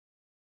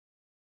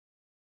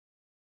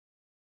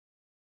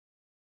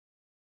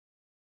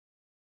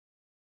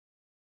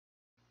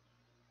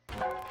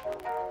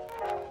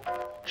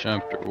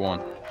Chapter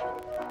 1.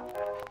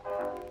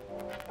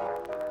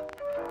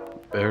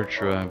 Bear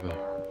Trap,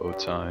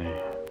 Otai,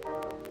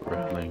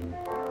 Railing,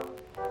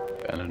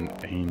 and an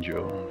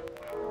angel.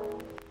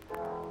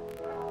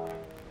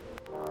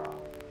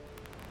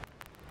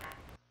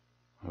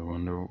 I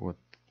wonder what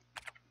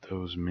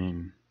those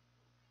mean.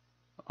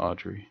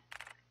 Audrey,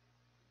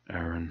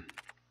 Aaron,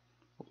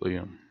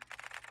 Liam,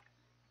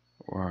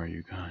 where are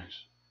you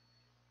guys?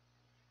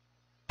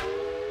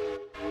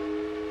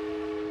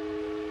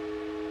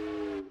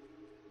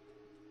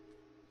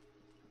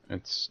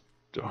 It's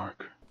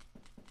dark.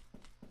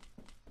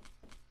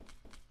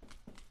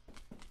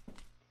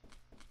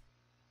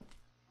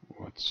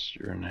 What's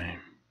your name?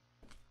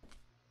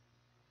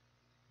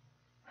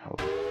 Hello.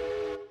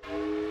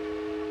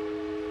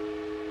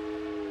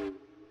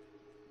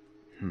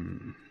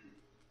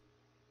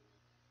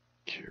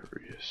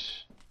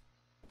 Curious.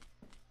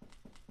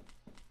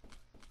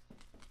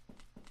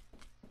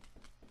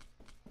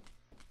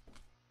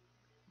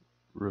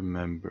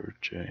 Remember,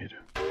 Jade.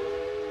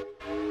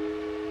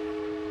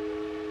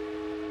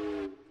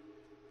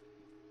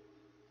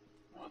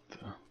 What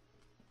the?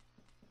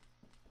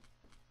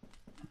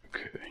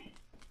 Okay.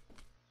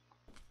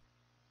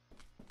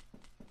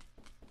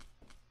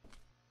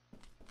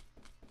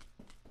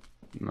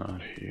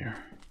 Not here.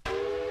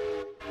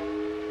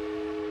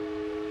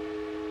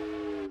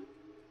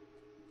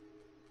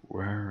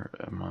 Where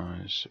am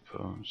I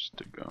supposed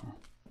to go?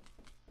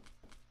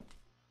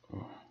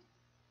 Oh.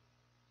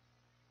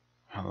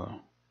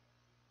 Hello.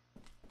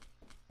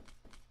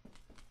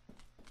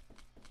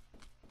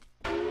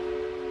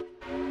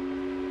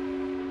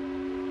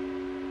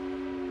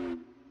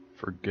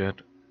 Forget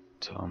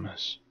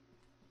Thomas.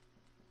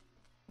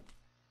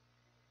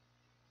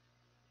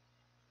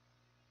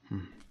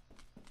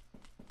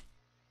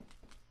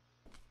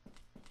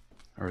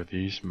 Are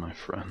these my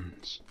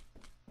friends?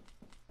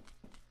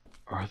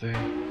 Are they?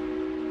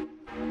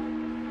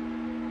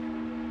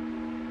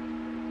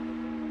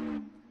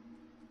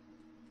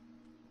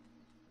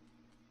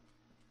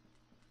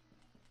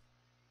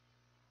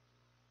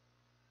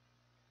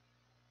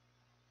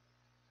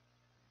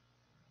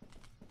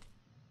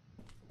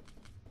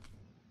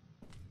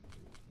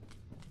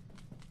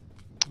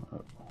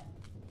 Oh.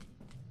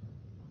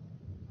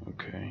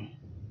 Okay.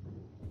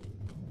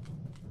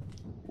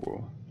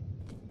 Whoa.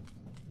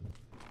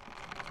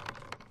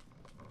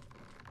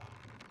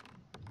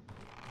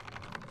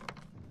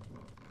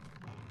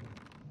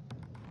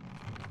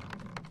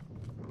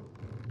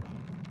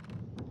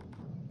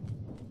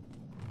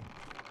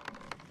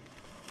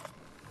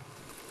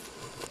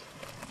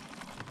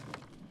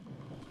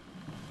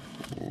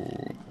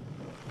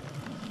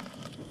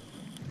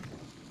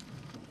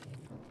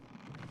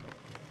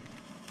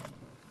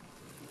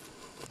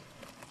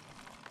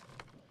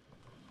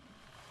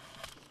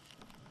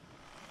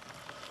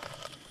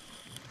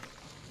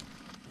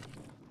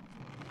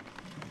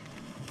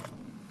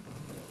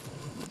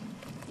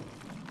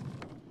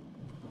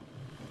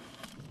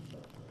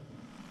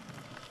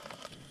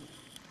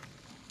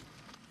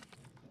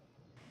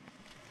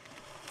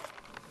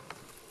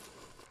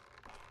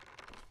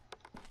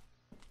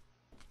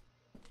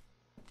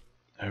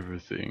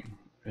 Everything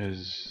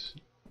is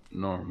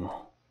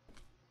normal.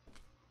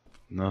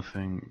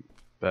 Nothing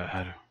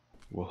bad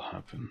will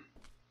happen.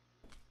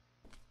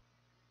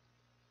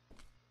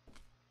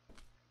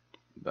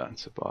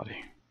 That's a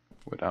body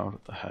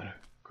without the head.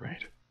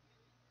 Great.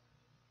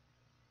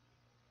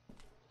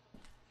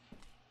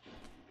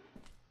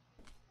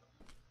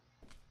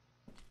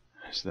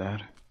 Is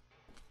that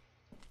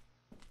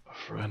a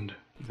friend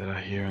that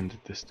I hear in the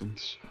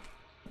distance?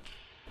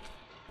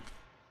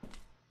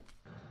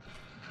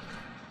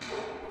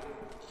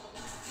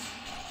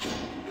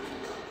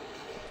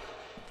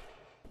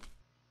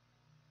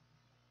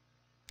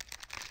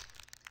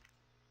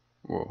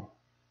 Whoa.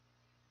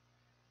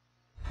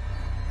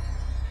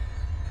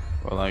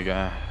 Well, I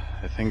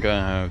think I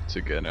have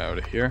to get out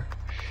of here.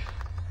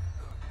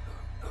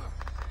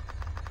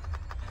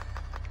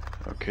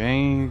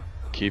 Okay,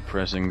 keep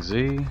pressing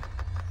Z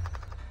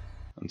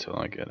until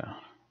I get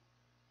out.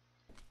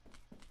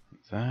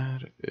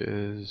 That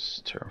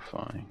is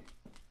terrifying.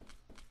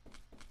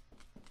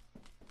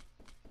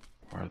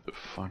 Where the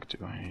fuck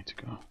do I need to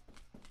go?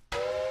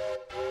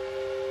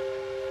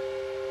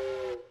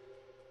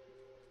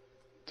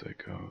 To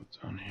go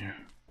down here.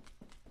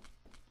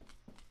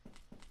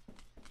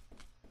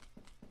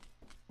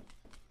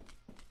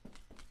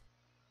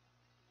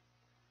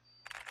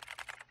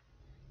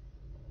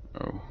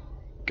 Oh,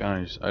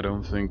 guys, I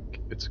don't think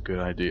it's a good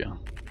idea,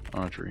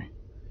 Audrey.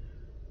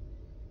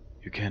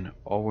 You can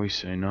always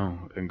say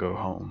no and go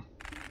home.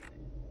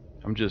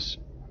 I'm just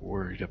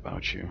worried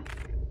about you.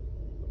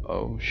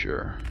 Oh,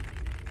 sure.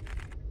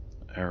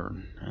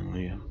 Aaron and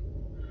Liam.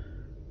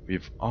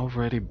 We've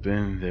already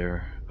been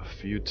there a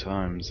few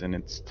times and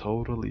it's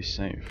totally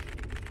safe.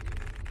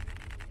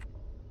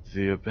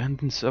 The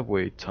abandoned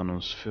subway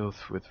tunnels filled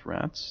with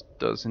rats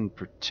doesn't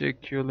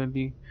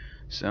particularly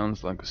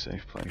sound like a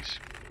safe place.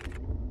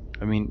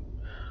 I mean,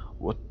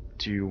 what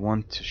do you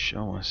want to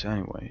show us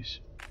anyways?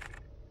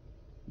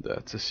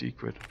 That's a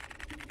secret.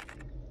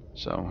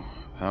 So,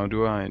 how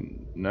do I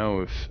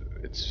know if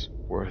it's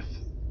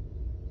worth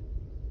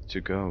to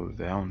go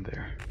down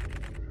there?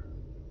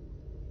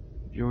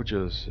 You'll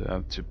just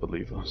have to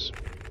believe us.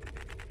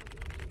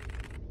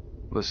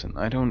 Listen,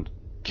 I don't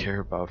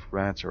care about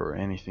rats or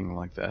anything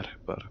like that,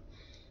 but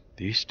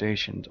these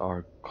stations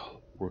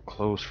were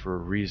closed for a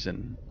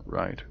reason,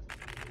 right?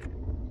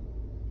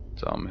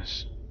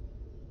 Thomas,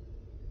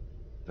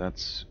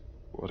 that's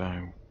what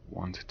I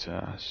wanted to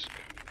ask.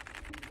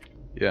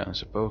 Yeah,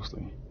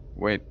 supposedly.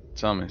 Wait,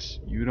 Thomas,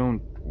 you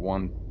don't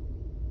want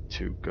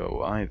to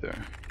go either.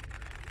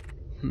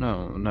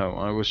 No,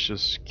 I was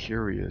just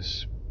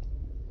curious.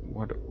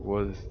 What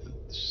was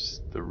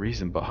the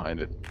reason behind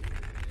it?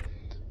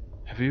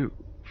 Have you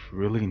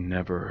really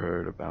never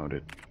heard about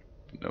it?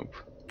 Nope.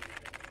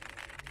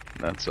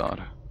 That's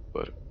odd,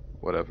 but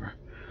whatever.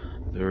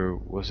 There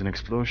was an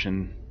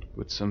explosion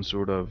with some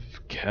sort of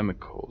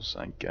chemicals,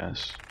 I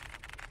guess.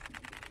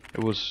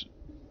 It was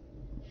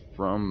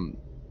from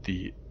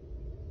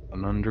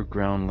an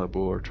underground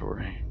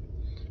laboratory.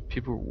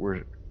 People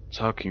were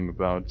talking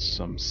about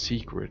some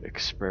secret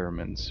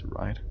experiments,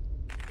 right?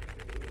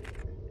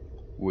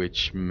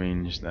 Which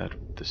means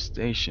that the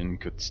station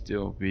could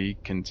still be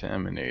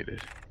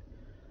contaminated.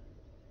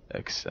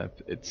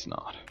 Except it's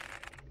not.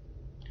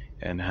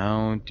 And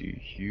how do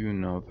you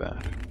know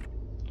that?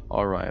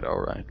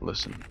 Alright,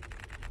 listen.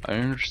 I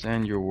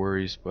understand your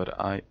worries, but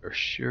I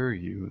assure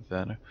you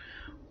that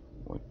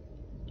what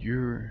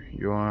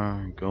you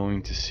are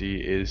going to see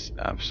is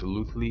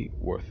absolutely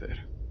worth it.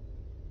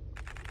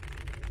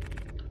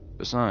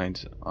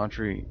 Besides,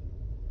 Audrey,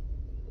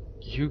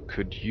 you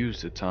could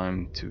use the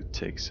time to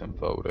take some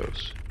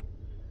photos.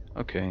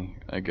 Okay,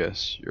 I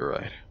guess you're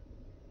right.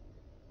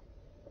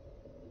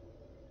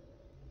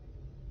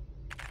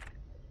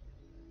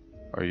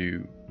 Are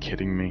you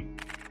kidding me?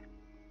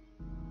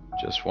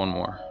 Just one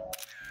more.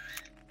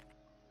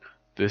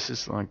 This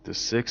is like the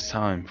 6th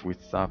time we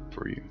stopped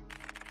for you.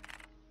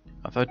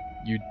 I thought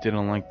you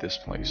didn't like this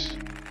place.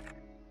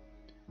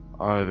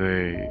 Are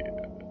they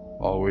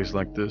always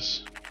like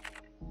this?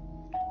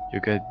 You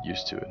get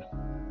used to it.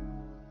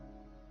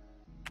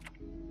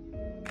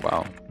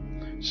 Wow.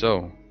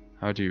 So,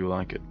 how do you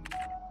like it?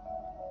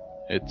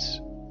 It's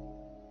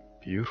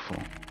beautiful.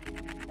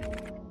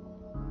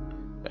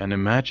 And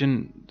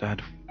imagine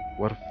that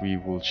what we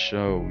will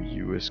show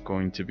you is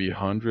going to be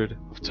 100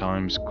 of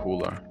times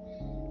cooler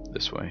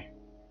this way.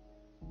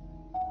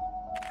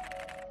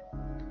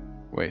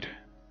 Wait,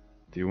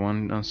 do you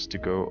want us to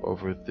go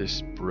over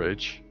this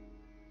bridge?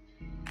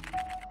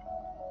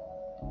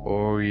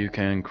 Or you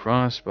can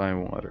cross by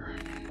water.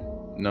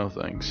 No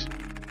thanks.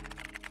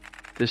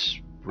 This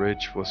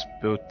bridge was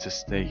built to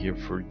stay here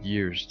for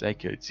years,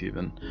 decades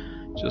even.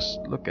 Just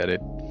look at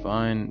it,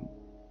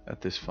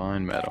 this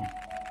fine metal.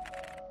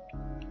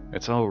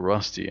 It's all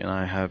rusty and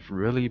I have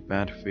really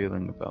bad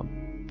feeling about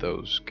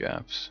those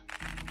gaps.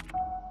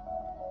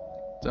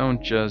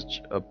 Don't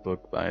judge a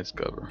book by its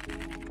cover.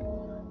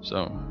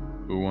 So,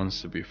 who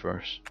wants to be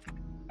first?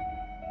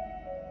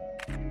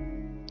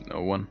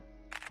 No one?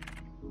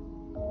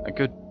 I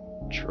could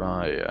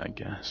try, I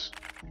guess.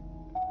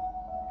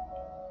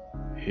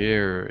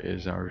 Here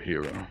is our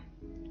hero.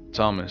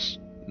 Thomas,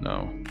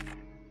 no.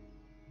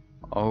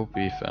 I'll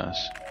be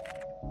fast.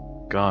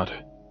 God,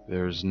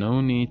 there's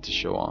no need to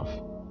show off.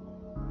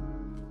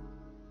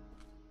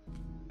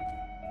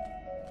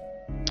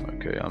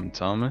 Okay, I'm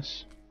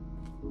Thomas.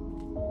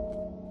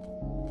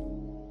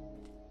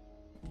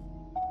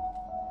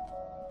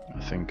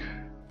 I think...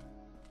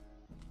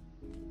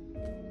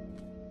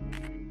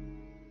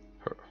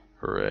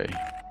 Hooray.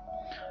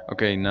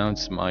 Okay, now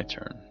it's my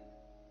turn.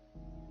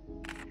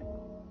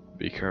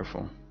 Be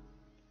careful.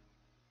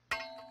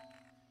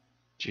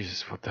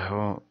 Jesus, what the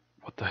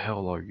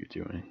hell are you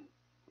doing?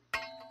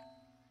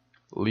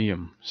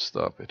 Liam,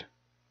 stop it.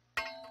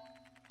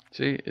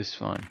 See, it's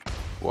fine.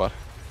 What?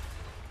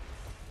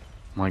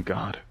 My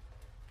God.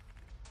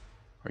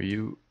 Are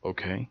you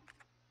okay?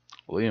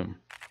 Liam,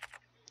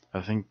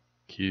 I think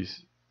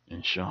he's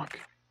in shock.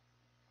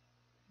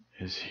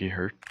 Is he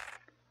hurt?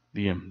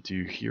 Liam, do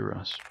you hear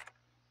us?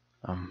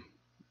 I'm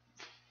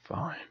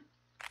fine.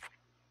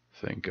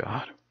 Thank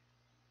God.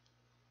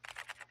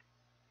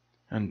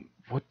 And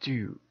what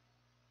do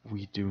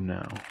we do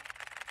now?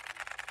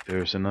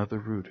 There's another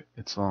route.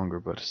 It's longer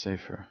but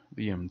safer.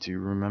 Liam, do you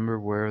remember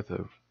where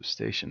the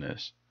station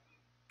is?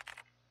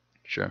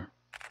 Sure.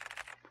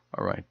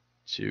 Alright,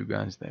 see you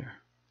guys there.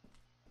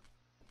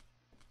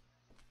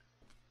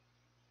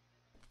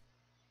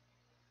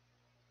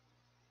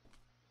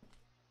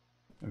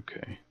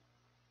 Okay.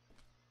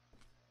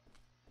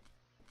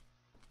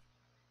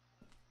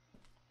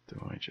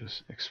 Do I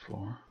just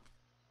explore?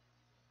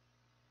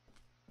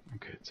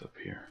 Okay, it's up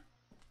here.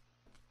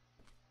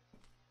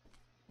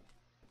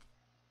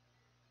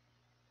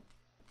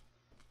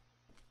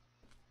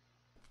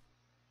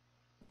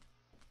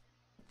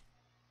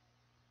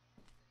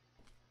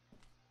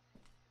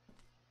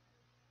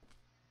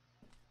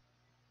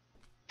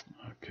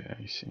 Okay.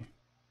 I see.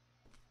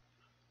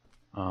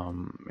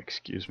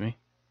 Excuse me?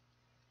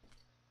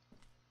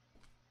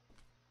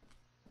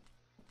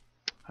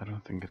 I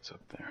don't think it's up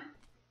there.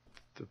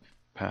 The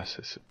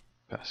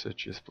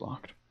passage is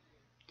blocked.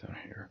 Down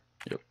here.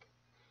 Yep.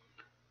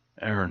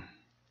 Aaron.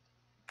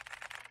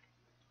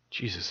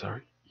 Jesus,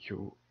 are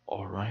you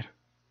alright?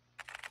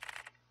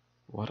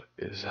 What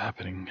is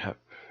happening?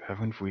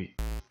 Haven't we...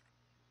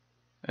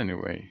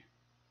 Anyway.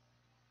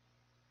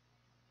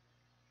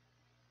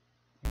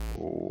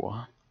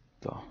 What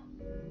the...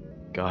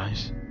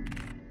 Guys?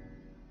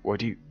 Why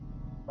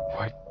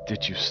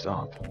did you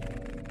stop?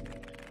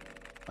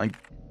 I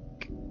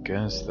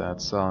guess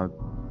that's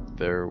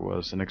there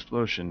was an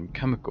explosion.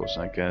 Chemicals,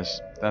 I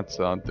guess. That's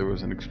there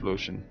was an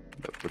explosion.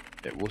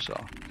 It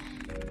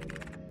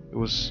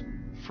was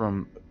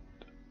from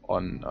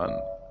on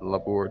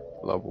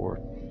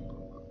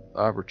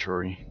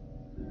laboratory.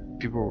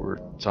 People were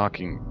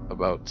talking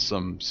about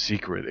some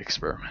secret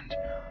experiment,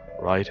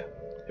 right?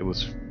 It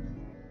was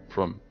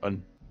from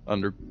an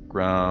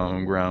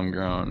underground ground.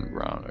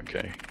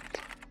 Okay.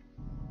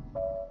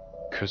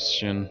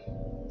 Question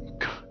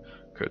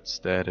could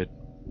stated,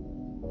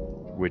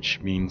 which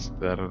means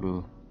that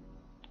it'll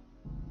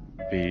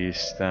be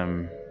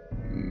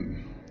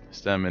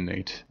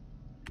staminate.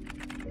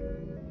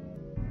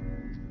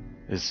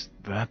 Is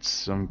that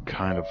some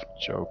kind of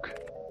joke?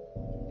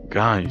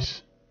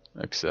 Guys,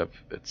 except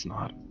it's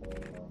not.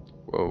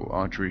 Whoa,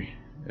 Audrey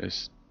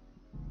is...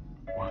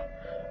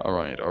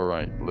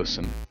 Alright,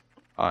 listen.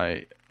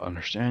 I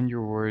understand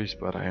your worries,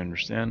 but I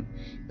understand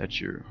that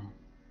you're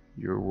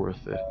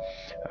worth it.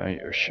 I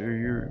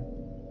assure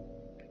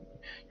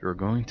you're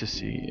going to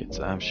see it's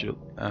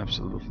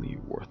absolutely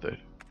worth it.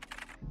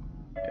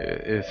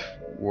 It's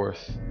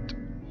worth.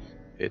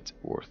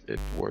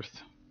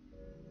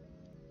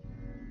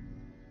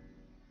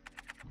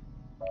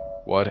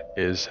 What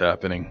is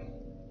happening?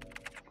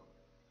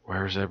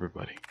 Where's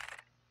everybody?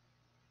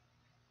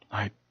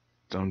 I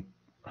don't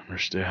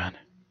understand.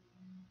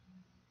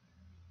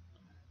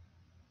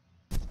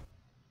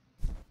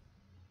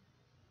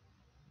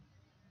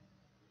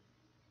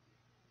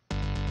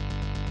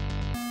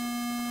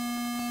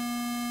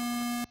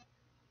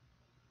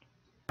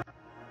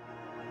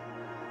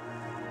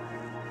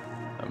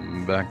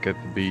 I'm back at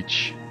the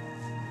beach.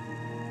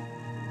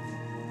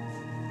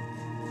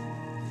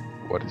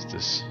 What is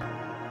this?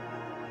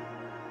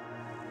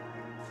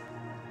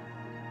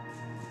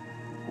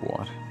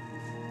 What?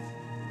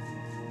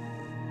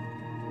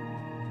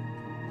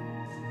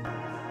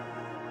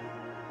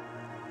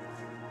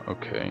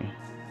 Okay.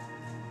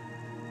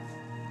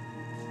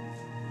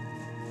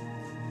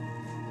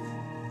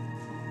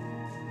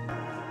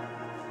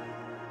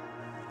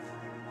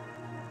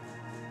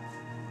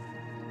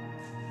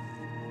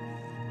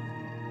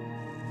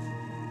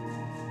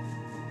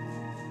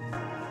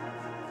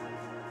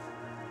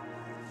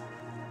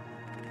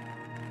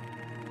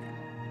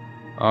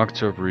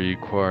 October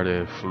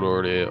quarte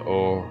flore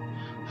o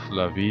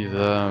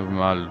flavida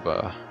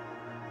malva,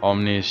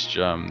 omnis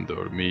jam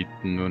dormit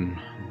nun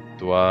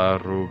tua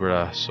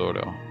rubra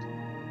sorro,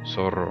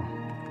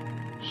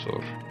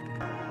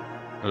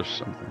 or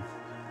something.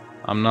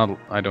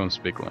 I don't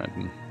speak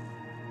Latin.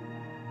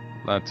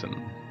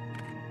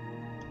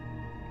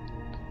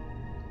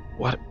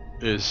 What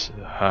is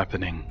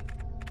happening?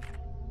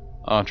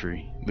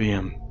 Audrey,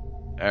 Liam,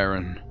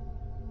 Aaron,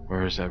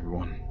 where is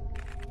everyone?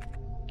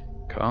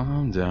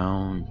 Calm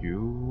down,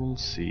 you'll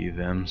see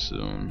them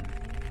soon.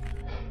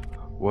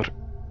 What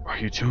are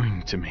you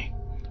doing to me?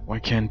 Why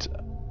can't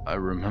I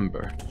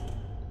remember?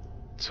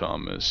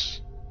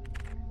 Thomas.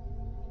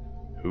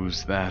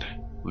 Who's that?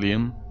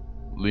 Liam?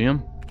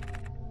 Liam?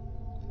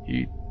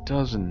 He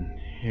doesn't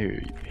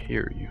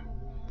hear you.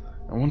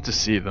 I want to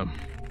see them.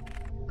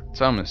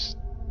 Thomas,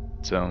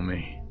 tell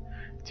me,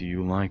 do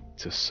you like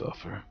to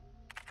suffer?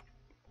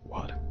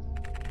 What?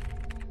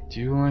 Do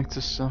you like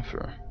to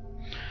suffer?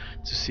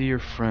 To see your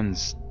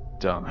friends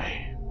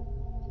die?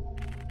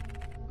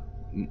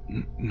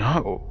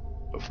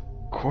 No, of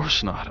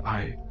course not.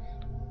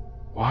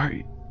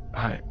 Why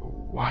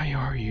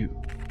are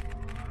you?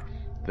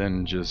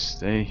 Then just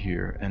stay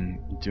here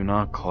and do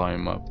not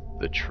climb up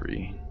the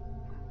tree.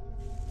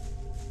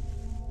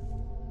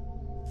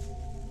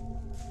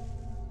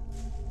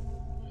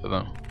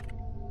 Hello.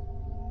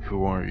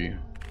 Who are you?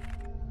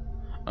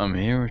 I'm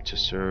here to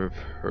serve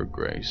Her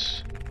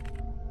Grace.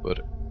 But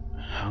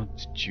how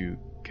did you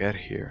get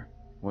here?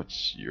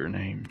 What's your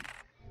name?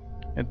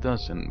 It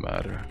doesn't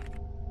matter.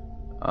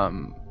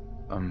 I'm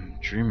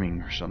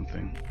dreaming or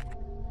something.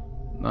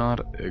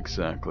 Not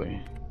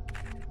exactly.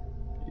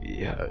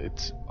 Yeah,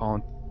 it's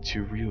all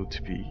too real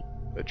to be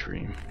a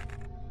dream.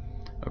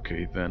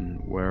 Okay,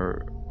 then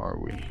where are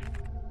we?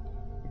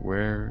 We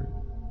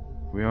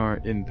are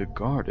in the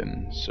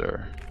garden,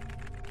 sir.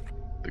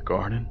 The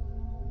garden?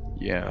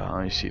 Yeah,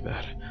 I see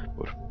that.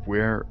 But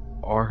where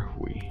are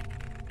we?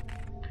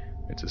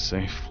 It's a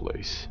safe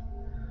place.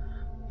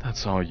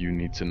 That's all you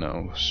need to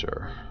know,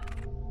 sir.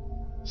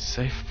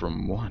 Safe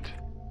from what?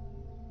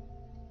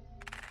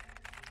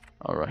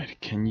 Alright,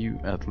 can you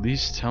at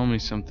least tell me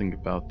something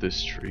about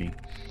this tree?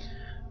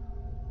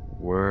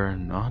 We're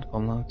not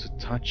allowed to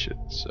touch it,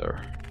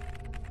 sir.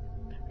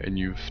 And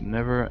you've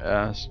never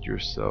asked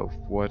yourself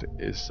what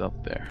is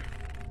up there.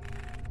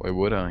 Why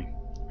would I?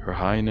 Her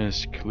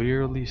Highness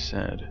clearly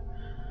said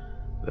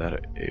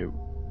that it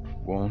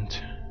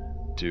won't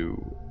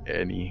do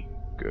any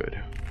good.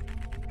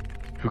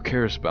 Who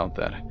cares about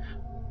that?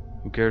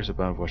 Who cares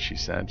about what she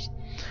said?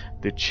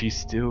 Did she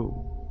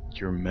steal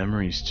your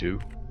memories too?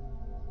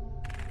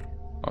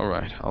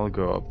 Alright, I'll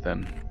go up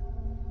then.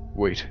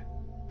 Wait,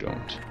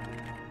 don't.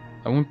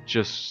 I won't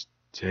just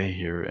stay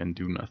here and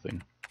do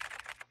nothing.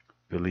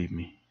 Believe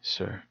me,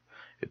 sir,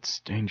 it's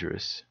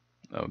dangerous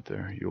out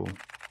there.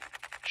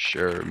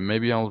 Sure,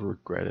 maybe I'll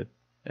regret it,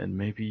 and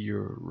maybe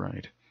you're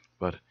right,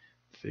 but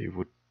they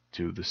would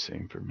do the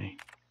same for me.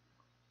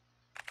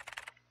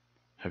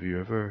 Have you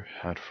ever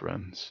had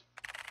friends?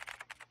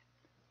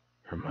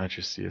 Her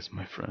Majesty is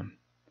my friend,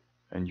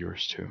 and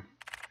yours too.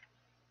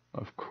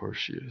 Of course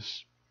she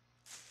is.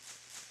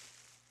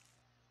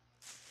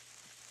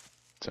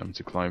 Time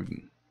to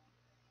climb.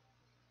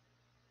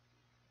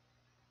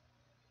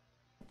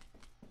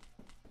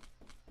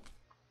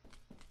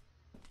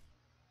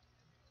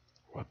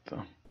 What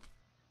the?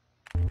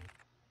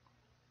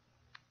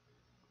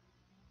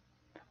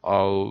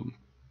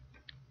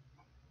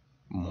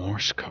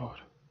 Morse code.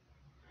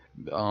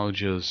 I'll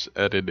just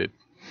edit it,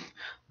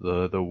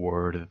 the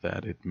word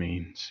that it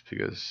means,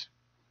 because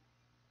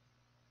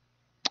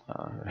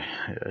I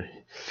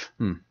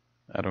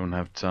don't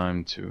have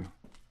time to.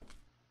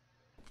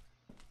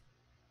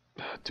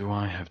 Do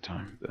I have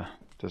time?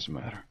 Doesn't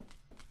matter.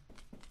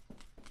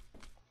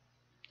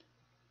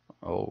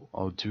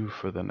 I'll do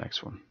for the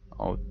next one.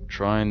 I'll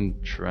try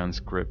and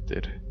transcript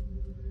it,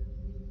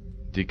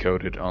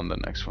 decode it on the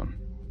next one.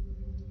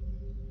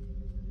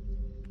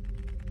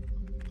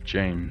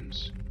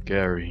 James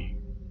Gary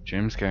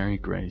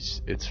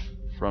Grace. It's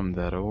from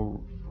that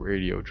old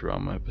radio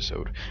drama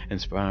episode,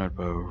 inspired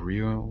by a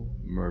real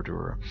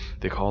murderer.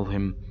 They call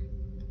him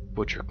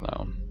Butcher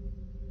Clown.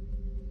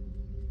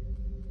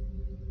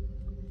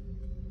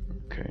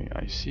 Okay,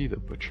 I see the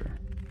butcher.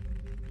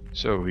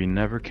 So he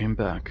never came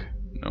back?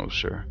 No,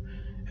 sir.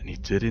 And he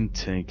didn't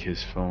take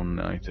his phone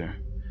either.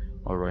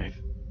 Alright.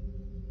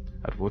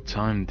 At what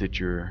time did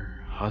your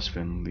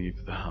husband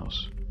leave the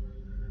house?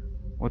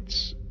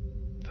 What's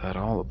that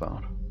all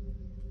about?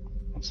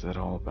 What's that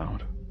all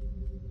about?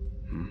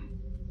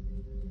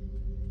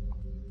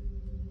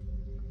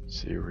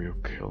 Serial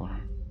killer.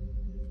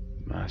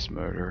 Mass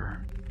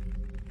murderer.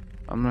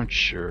 I'm not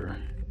sure.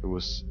 It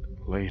was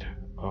late.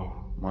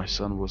 Oh, my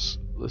son was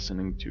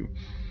listening to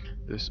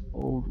this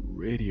old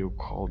radio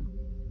called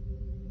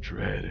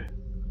Dread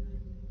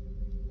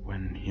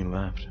when he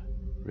left.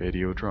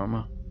 Radio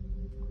drama?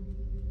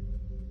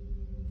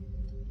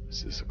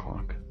 Is this a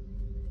clock?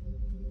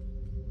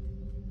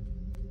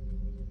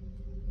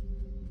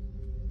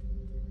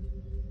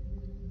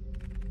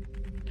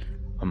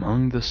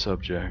 Among the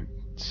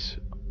subjects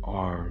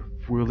are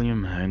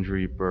William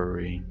Henry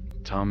Bury,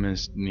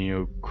 Thomas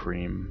Neo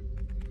Cream,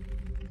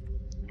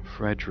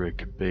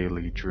 Frederick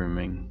Bailey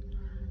Dreaming,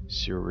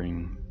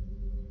 Suring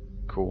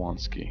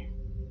Kowalski.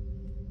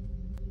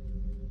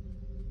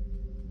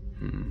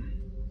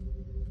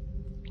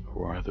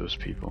 Who are those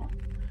people?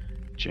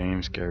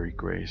 James Gary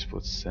Grace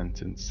was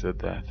sentenced to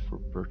death for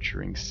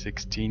butchering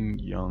 16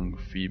 young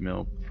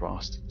female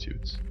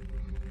prostitutes.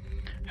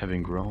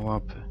 Having grown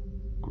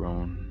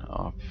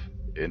up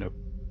in a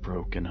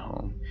broken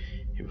home,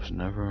 he was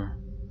never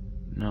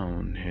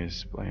known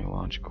his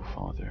biological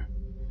father.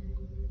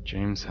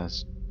 James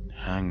has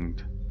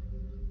hanged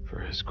for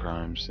his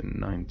crimes in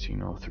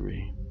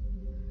 1903.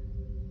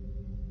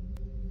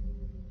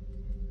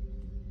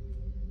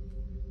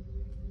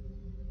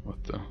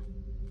 What the?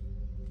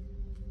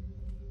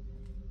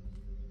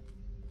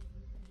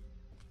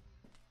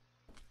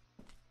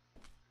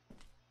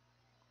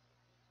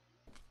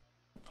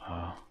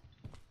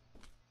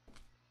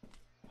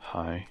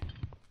 Hi.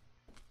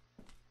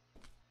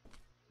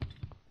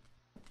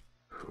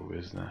 Who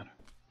is that?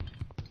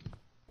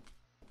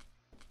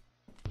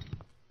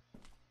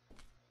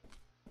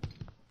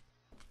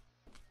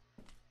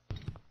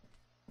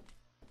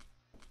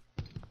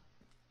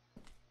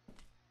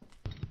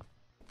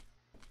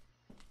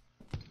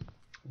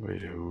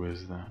 Wait, who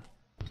is that?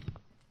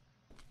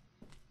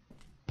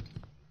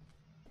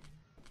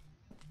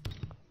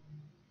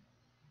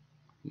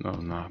 No,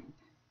 not.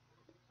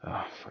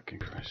 Ah, fucking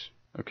Christ.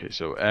 Okay,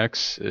 so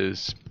X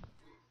is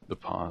the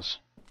pause.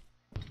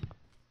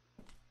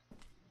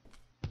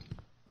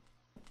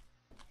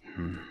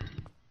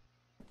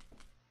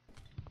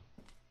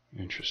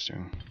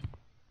 Interesting.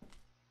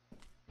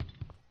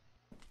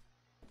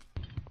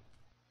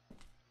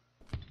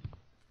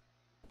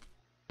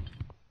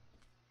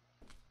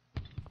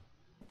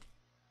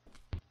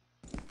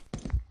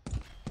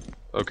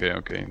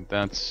 Okay,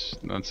 that's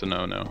a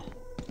no-no.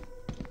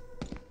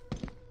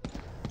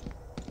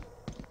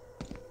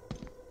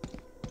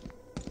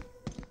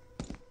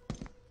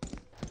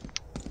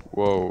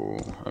 Whoa,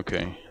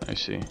 okay, I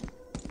see.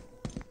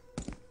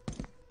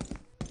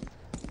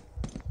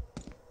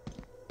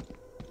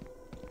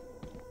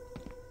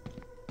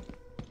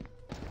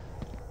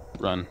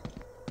 Run.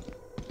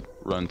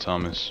 Run,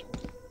 Thomas.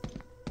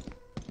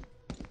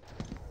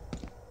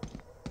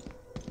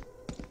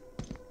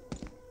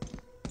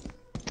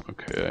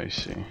 Okay, I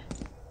see.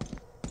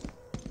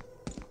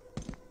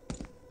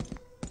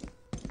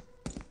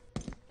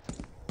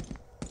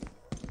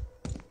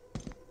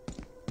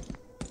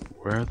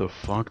 Where the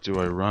fuck do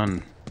I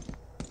run?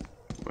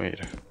 Wait.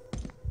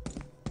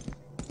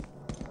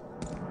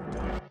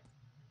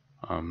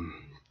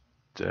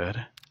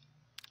 Dead?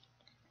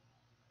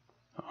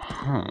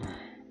 Huh.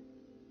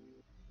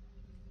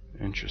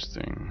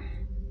 Interesting.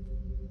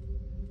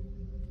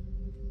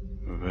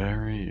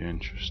 Very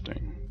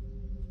interesting.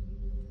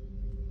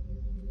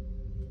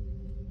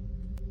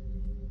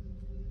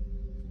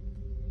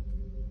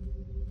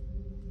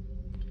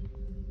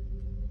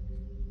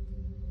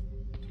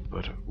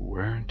 But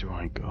where do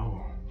I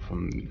go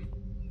from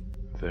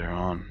there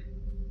on?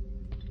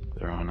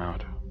 There on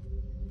out?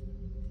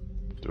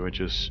 Do I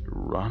just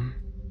run?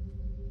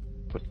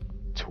 But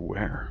to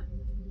where?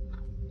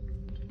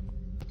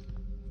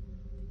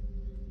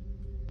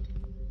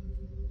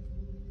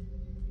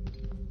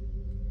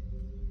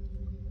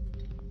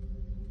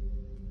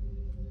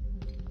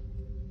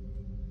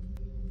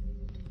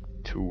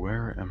 To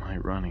where am I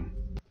running?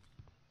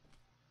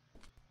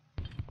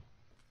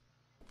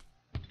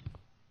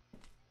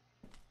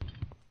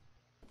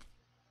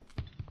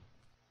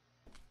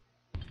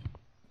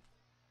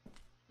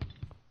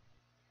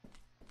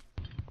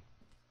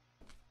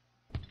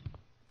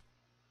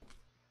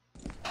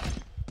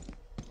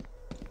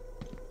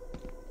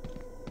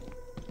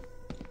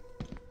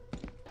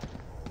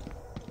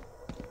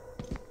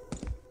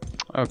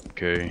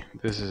 Okay,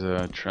 this is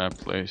a trap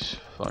place.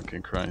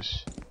 Fucking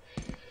Christ.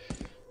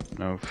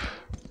 Nope.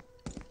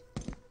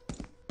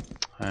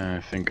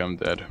 I think I'm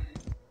dead.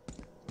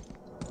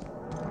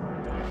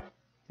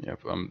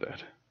 Yep, I'm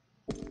dead.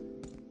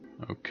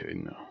 Okay,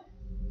 no.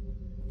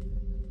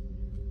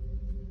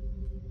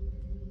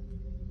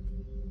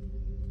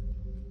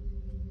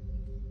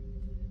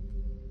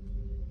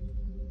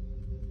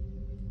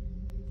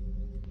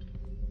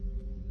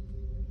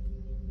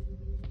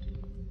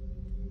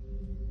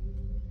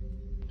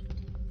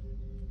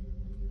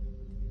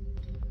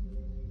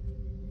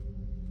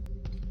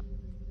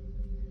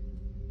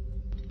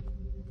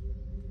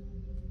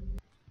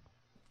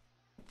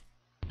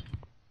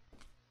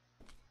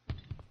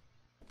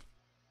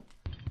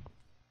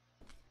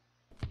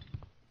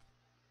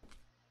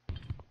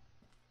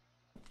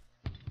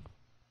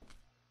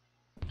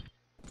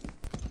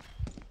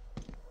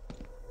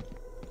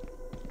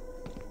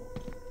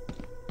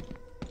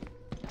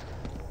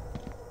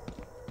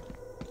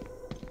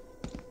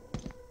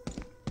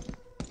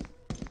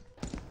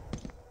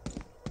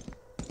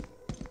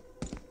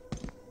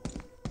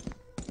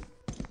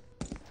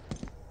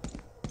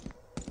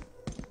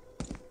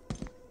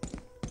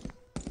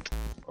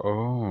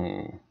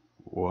 Oh,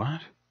 what?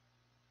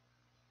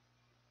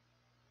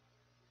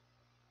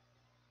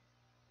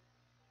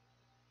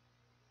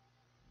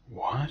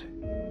 What?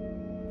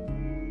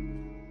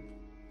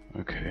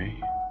 Okay.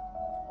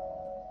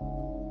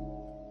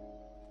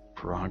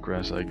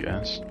 Progress, I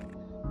guess.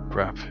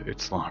 Crap,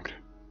 it's locked.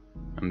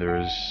 And there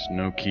is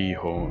no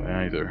keyhole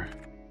either.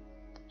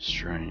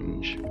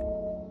 Strange.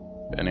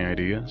 Any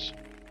ideas?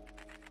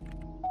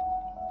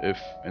 If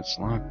it's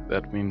locked,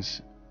 that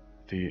means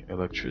the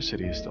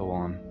electricity is still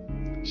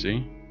on.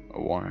 See?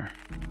 A wire.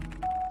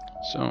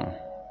 So,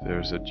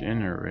 there's a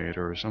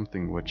generator or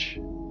something which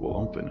will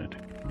open it.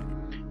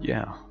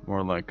 Yeah,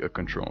 more like a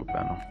control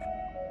panel.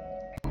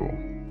 Cool.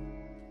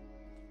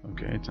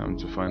 Okay, time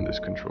to find this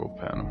control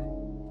panel.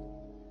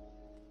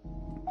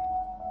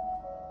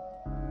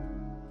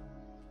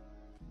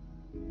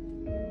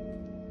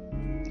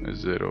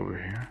 Is it over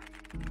here?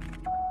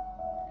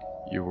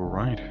 You were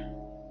right.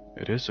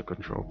 It is a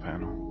control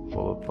panel,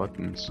 full of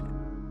buttons.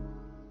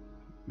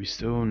 We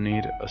still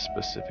need a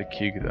specific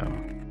key though.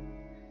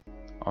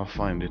 I'll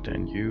find it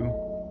and you...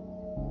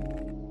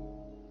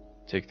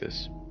 take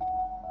this.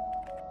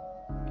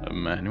 A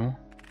manual?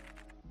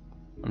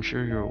 I'm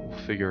sure you'll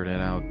figure it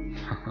out.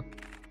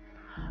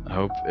 I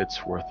hope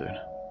it's worth it.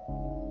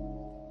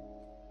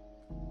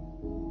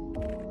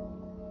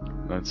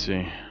 Let's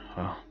see.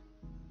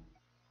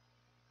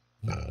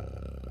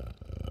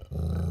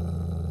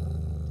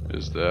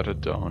 Is that a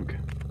dog?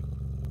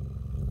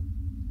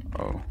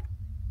 Oh.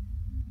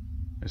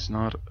 It's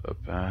not a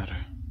bad...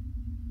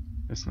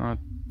 It's not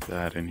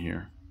that in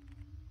here.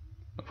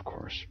 Of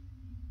course.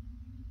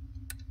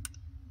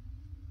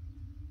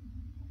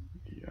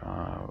 Yeah,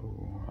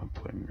 I'm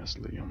playing as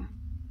Liam.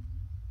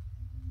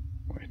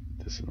 Wait,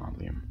 this is not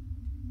Liam.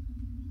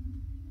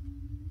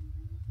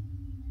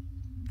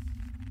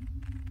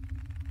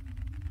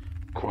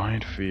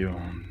 Quiet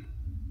field.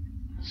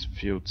 This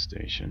field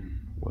station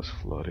was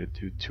flooded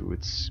due to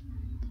its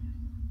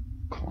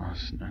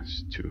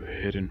closeness to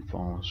Hidden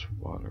Falls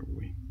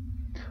waterway.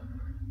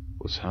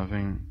 Was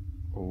having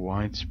a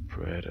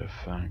widespread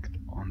effect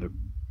on the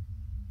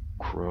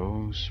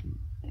Crow's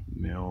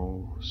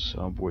Mill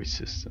subway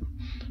system,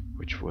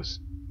 which was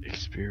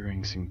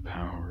experiencing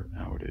power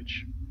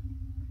outage.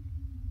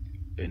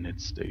 in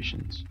its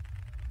stations.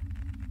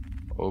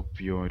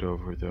 Opioid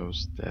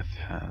overdose death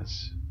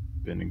has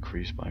been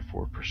increased by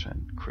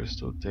 4%.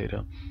 Crystal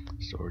data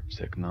storage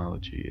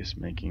technology is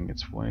making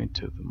its way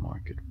to the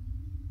market.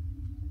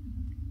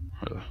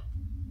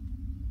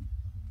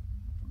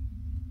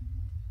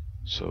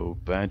 So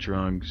bad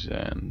drugs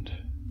and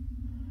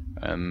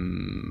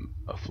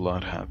a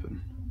flood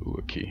happened. Ooh,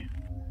 a key.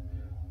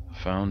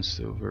 Found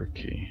silver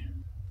key.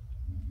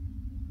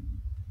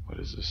 What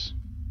is this?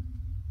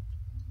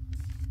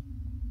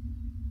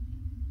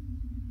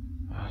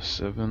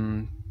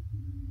 7th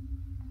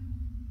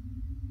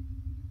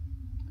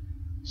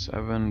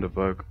of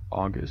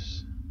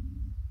August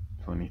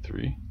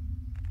 23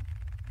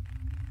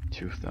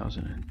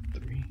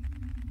 2003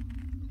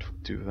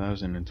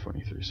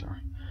 2023,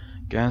 sorry.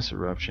 Gas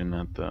eruption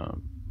at the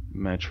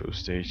metro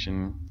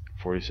station.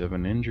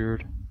 47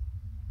 injured.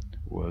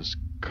 Was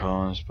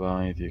caused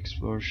by the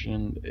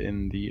explosion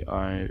in the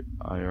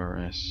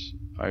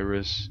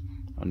Iris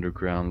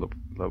underground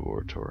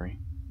laboratory.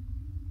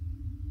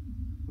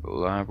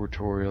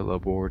 Laboratory,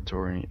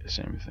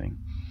 same thing.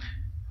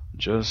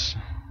 Just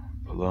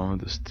below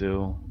the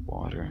still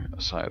water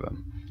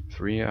asylum.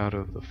 3 out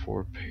of the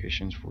 4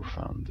 patients were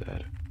found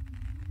dead.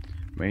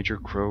 Major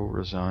Crow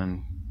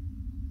resigned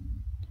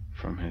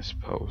from his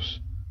post.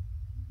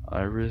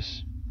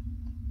 Iris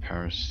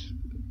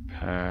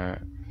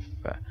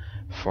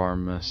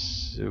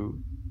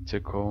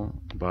pharmaceutical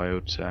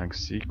biotech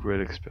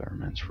secret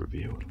experiments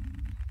revealed.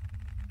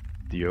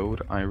 The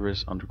old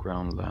Iris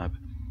underground lab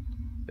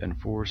and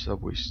 4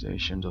 subway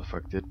stations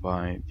affected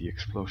by the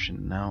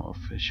explosion now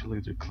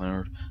officially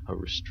declared a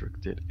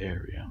restricted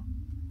area.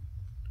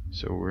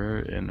 So we're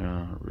in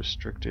a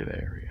restricted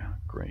area.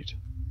 Great.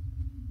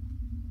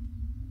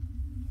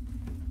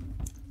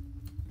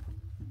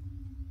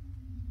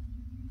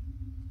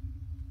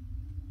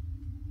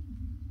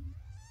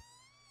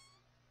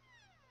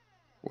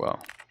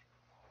 Well,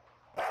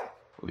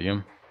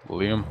 William,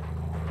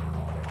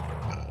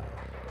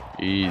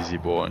 easy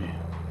boy.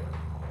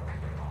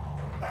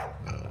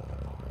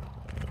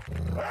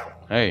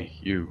 Hey,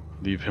 you,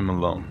 leave him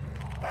alone.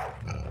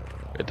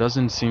 It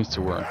doesn't seem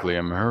to work,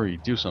 Liam. Hurry,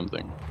 do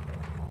something.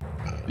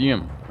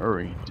 Liam,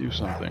 hurry, do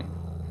something.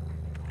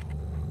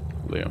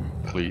 Liam,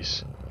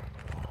 please.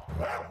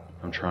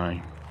 I'm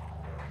trying.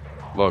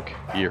 Look,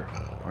 here.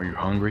 Are you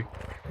hungry?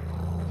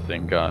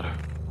 Thank God.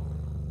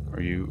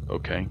 Are you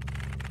okay?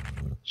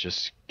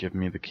 Just give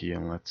me the key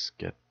and let's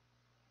get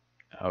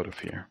out of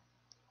here.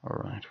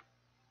 Alright.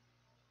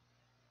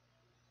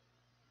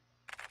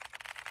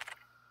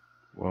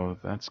 Well,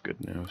 that's good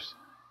news.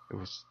 It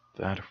was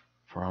that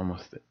we're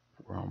almost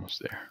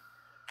there.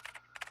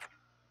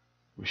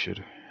 We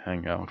should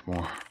hang out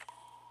more.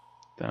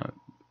 That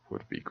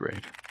would be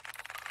great.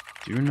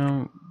 Do you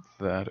know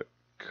that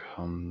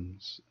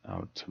comes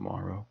out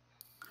tomorrow?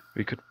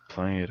 We could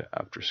play it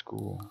after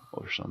school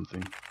or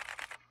something.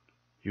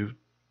 You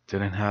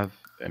didn't have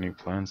any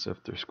plans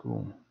after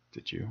school,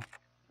 did you?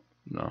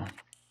 No.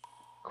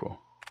 Cool.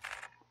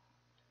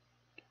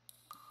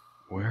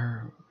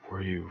 Where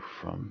were you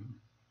from?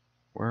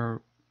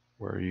 Where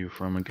were you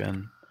from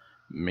again?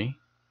 Me?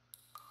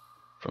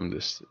 From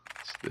this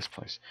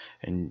place.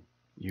 And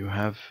do you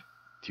have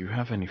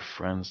any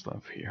friends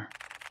left here?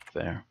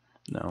 There?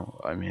 No,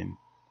 I mean,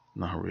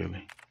 not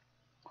really.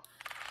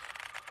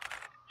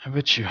 I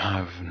bet you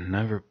have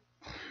never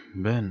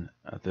been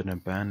at an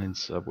abandoned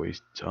subway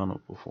tunnel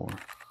before.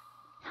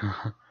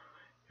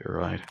 You're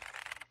right.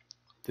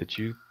 Did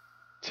you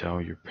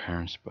tell your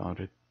parents about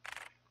it?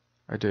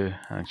 I did,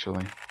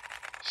 actually.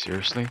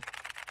 Seriously?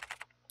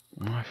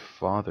 My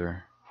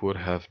father would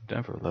have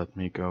never let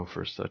me go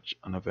for such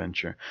an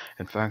adventure.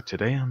 In fact,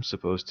 today I'm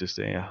supposed to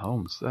stay at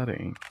home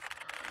studying.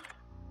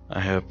 I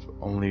have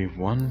only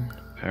one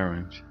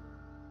parent.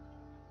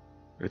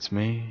 It's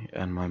me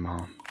and my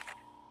mom.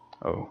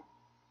 Oh,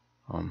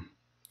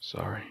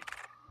 sorry.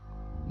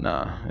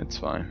 Nah, it's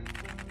fine.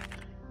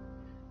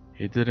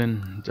 He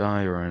didn't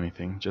die or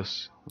anything,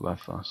 just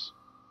left us.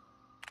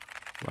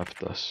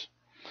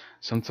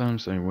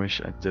 Sometimes I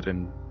wish I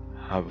didn't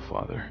have a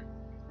father.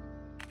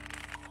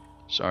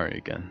 Sorry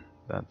again,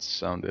 that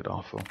sounded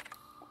awful.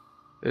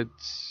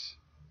 Is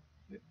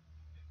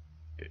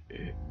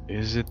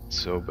it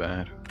so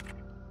bad?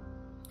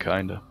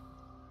 Kinda.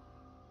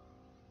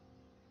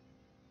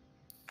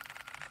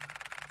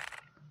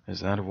 Is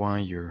that why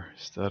you're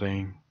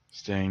staying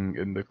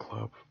in the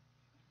club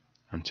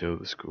until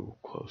the school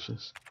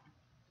closes?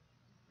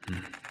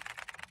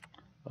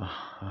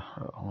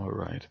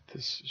 Alright,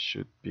 this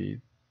should be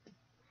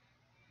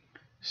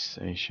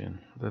station.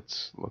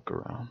 Let's look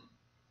around.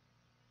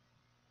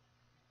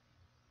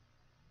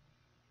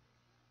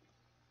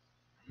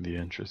 The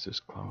entrance is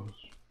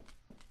closed.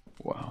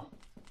 Wow.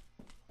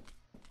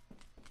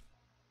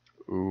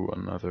 Ooh,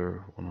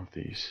 another one of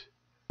these.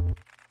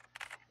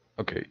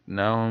 Okay,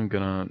 now I'm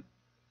gonna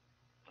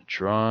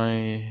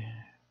try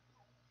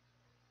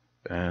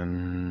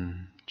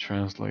and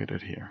translate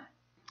it here.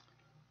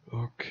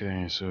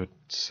 Okay, so it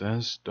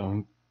says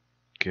don't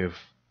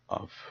give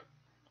up.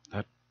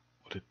 That's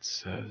what it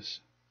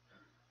says.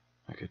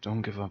 Okay,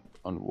 don't give up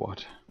on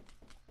what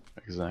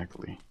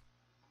exactly.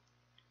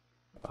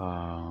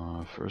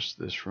 First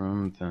this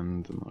room,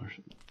 then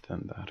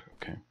then that.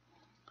 Okay,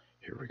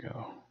 here we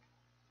go.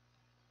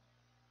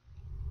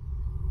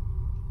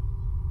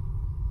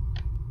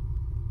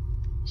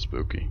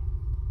 Spooky.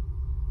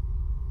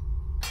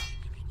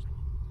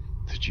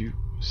 Did you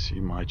see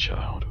my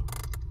child?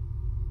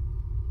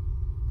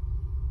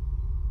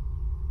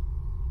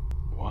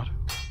 What?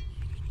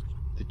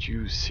 Did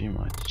you see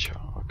my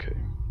child? Okay.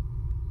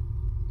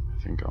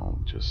 I think I'll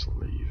just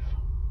leave.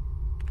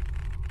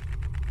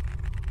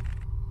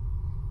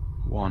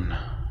 1.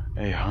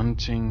 A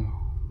hunting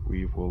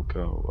we will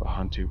go. A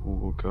hunting we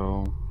will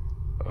go.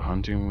 A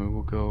hunting we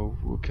will go.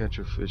 We'll catch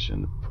a fish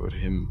and put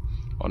him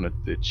on a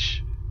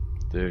dish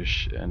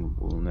and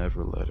we'll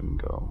never let him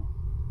go.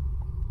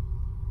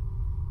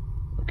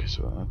 Okay,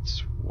 so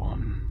that's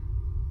 1.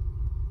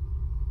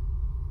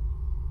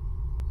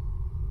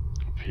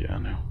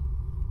 Piano.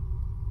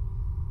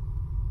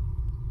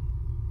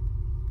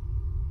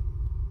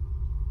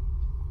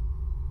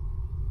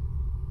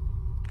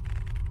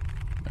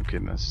 Okay,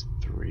 that's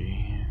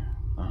 3.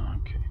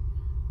 Okay.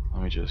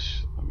 Let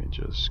me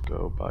just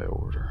go by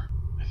order,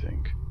 I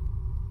think.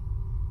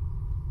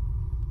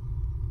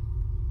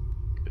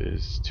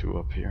 Is 2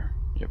 up here?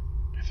 Yep,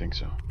 I think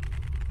so.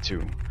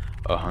 2.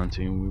 A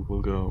hunting we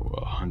will go,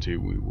 a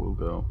hunting we will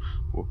go.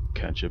 We'll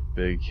catch a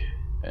pig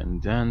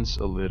and dance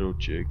a little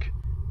jig,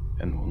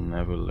 and we'll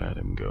never let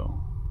him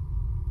go.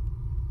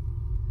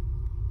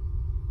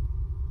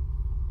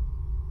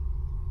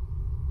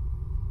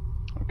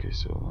 Okay,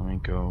 so let me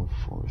go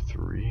for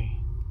 3.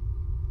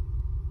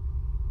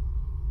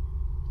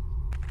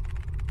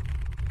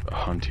 A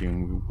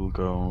hunting we will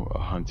go, a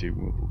hunting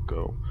we will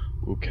go.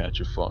 We'll catch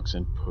a fox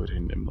and put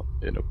him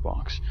in a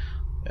box,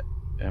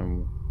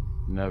 and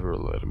never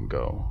let him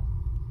go.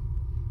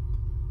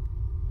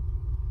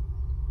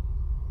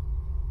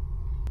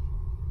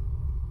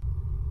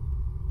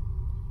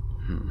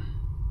 Hmm.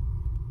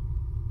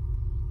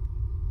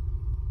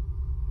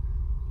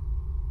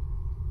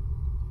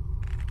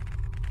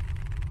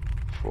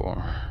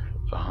 4.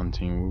 A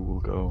hunting we will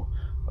go,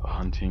 a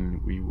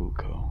hunting we will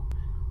go.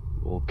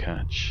 We'll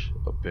catch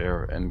a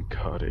bear and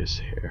cut his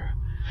hair,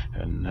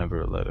 and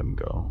never let him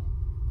go.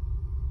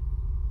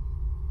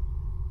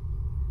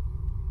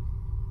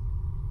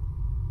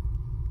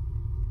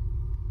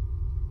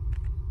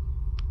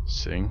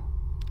 Sing.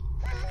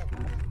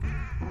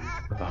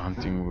 A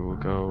hunting we will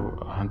go,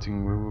 a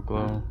hunting we will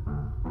go.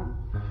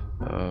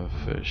 A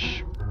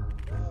fish,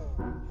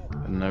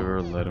 and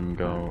never let him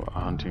go. A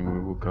hunting we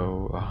will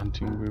go, a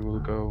hunting we will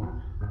go.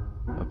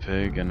 A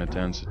pig and a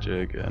dance a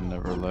jig, and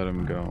never let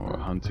him go. A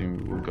hunting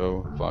we will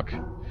go. Fuck.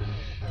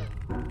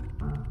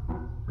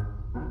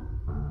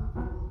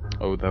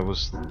 Oh, that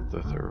was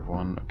the 3rd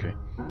one. Okay.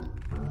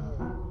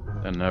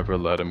 And never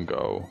let him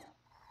go.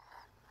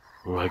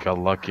 Oh, I got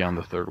lucky on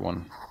the 3rd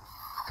one.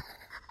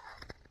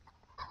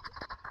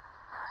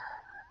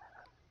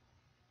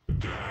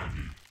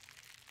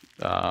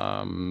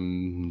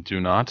 Do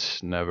not,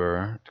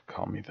 never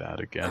call me that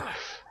again.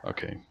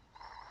 Okay.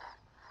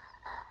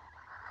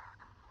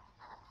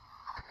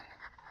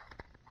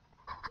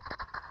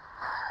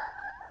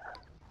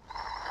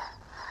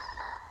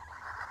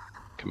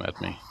 Come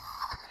at me.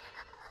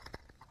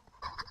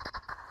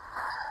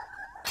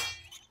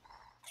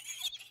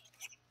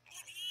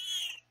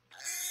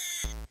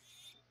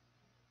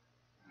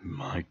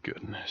 My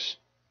goodness.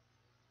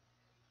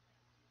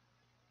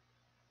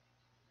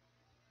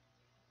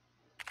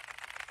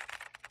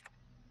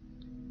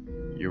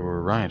 You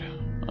were right.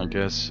 I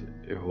guess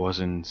it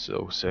wasn't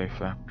so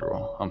safe after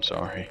all. I'm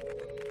sorry.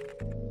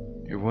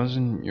 It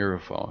wasn't your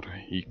fault.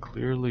 He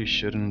clearly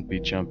shouldn't be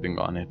jumping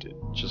on it,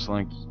 just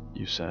like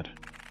you said.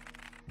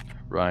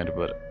 Right,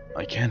 but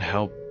I can't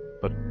help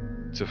but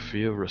to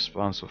feel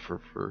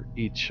responsible for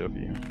each of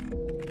you.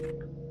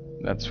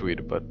 That's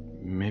sweet, but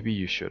maybe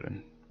you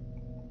shouldn't.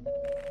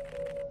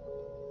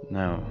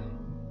 Now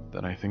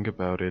that I think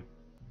about it,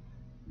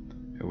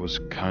 it was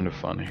kind of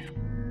funny.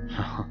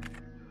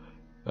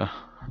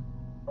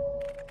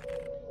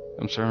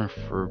 I'm sorry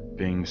for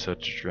being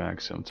such a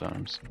drag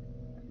sometimes.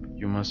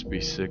 You must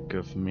be sick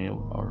of me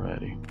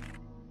already.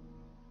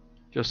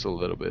 Just a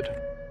little bit.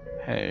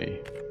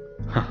 Hey.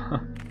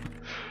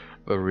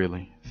 But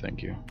really,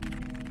 thank you.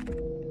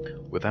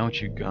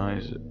 Without you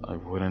guys, I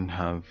wouldn't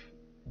have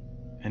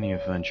any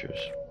adventures.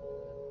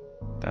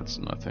 That's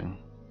nothing.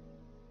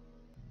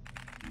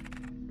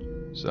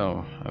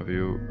 So, have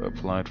you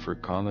applied for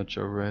college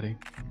already?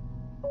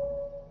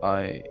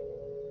 I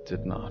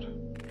did not.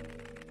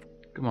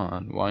 Come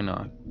on, why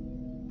not?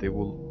 They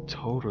will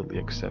totally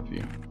accept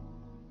you.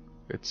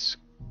 It's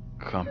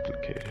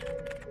complicated.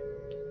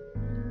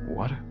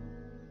 What?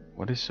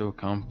 What is so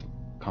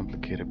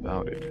complicated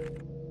about it?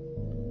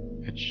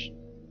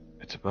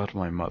 It's about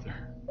my mother.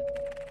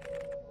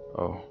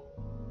 Oh,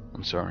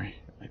 I'm sorry.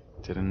 I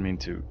didn't mean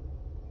to.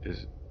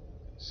 Is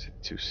it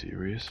too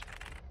serious?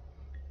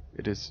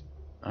 It is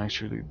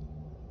actually.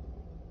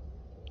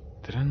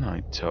 Didn't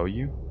I tell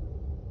you?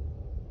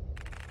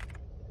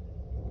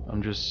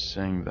 I'm just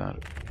saying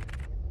that.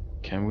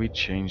 Can we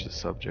change the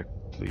subject,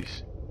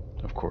 please?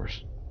 Of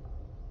course.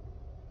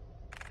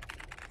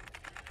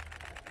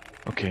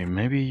 Okay,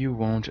 maybe you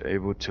won't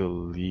able to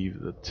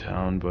leave the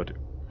town, but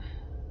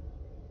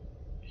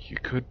you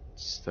could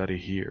study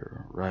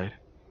here, right?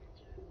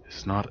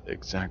 It's not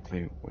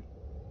exactly what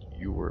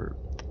you were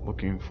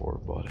looking for,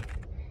 but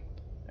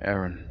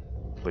Aaron,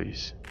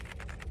 please.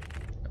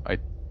 I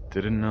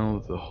didn't know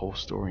the whole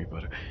story,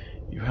 but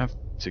you have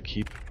to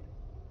keep...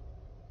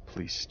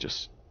 Please,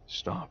 just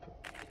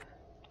stop.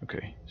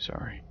 Okay,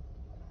 sorry.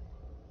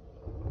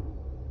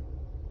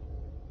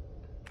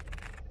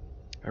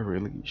 I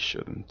really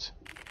shouldn't.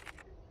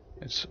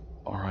 It's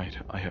alright,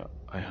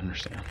 I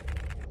understand.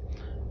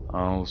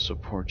 I'll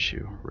support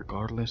you,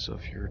 regardless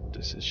of your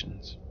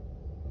decisions.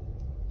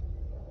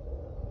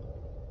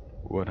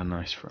 What a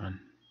nice friend.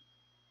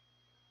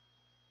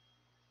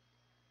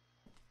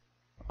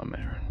 I'm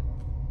Aaron.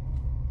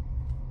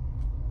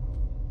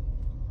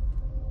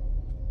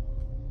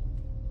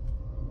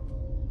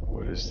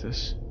 What is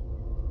this?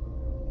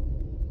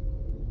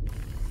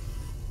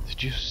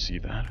 Did you see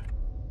that?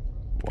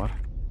 What?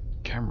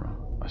 Camera.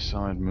 I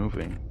saw it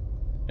moving.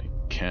 It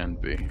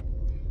can't be.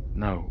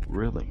 No,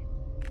 really.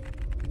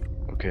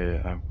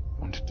 Okay, I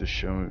wanted to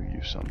show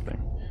you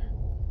something.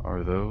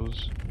 Are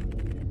those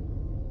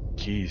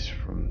keys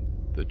from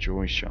the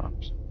Joy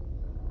shops?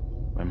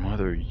 My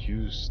mother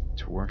used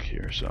to work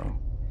here, so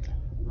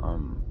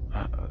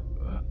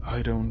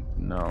I don't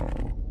know.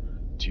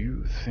 Do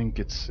you think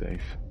it's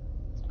safe?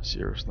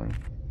 Seriously?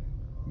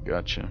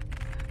 Gotcha.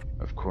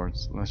 Of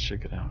course, let's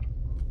check it out.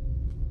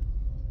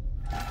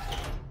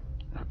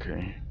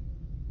 Okay.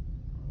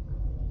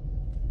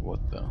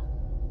 What the?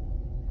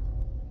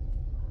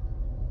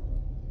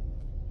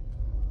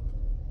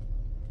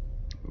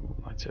 Ooh,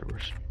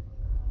 lightsabers.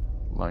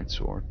 Light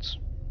swords.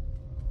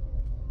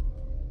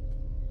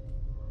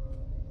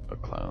 A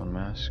clown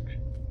mask.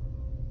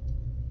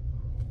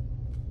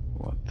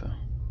 What the?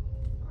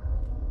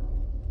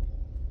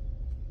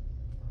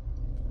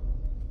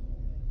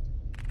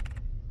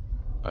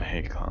 I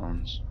hate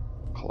clowns.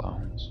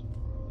 Clowns.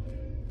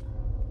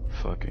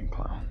 Fucking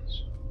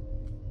clowns.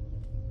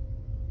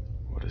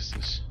 What is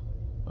this?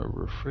 A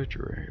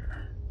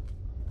refrigerator.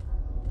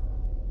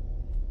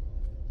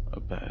 A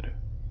bed.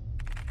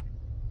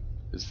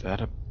 Is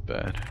that a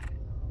bed?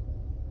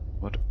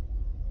 What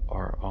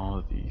are all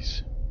of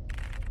these?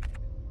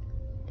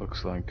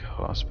 Looks like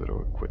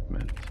hospital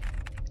equipment.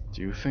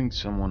 Do you think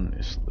someone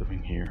is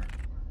living here?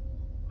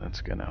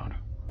 Let's get out.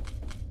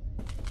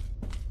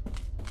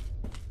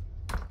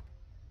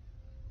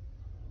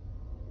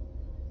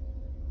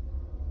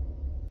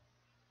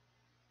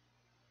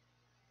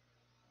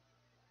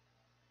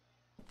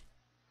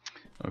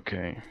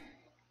 Okay.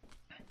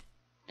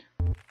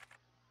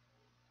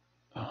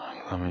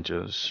 Let me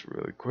just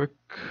really quick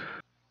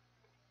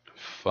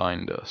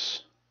find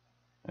us,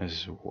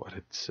 is what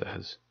it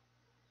says.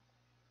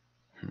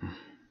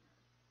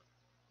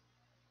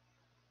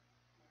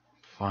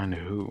 Find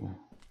who?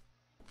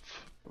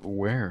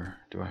 Where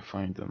do I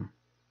find them?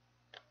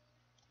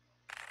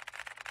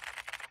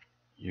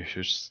 You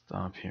should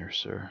stop here,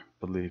 sir.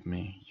 Believe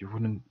me, you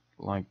wouldn't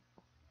like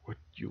what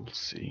you'll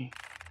see.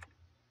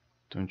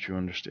 Don't you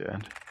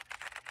understand?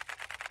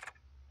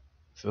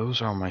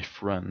 Those are my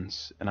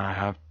friends, and I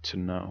have to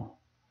know.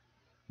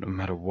 No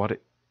matter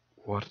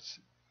what's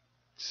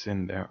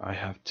in there, I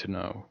have to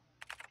know.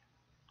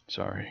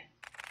 Sorry.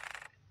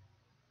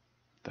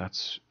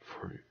 That's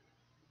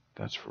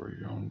for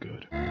your own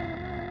good.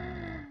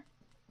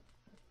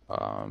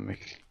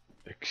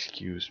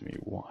 Excuse me,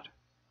 what?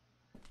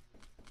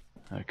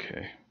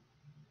 Okay.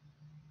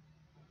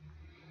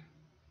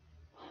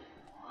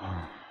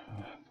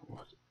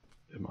 What?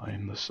 Am I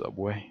in the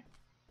subway?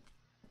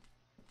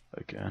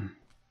 Again?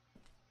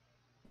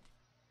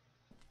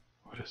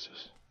 What is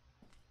this?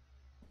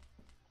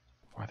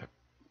 Why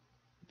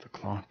the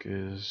clock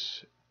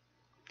is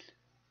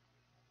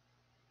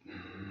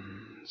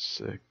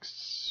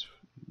 6,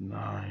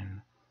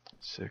 9,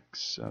 6,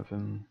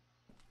 7.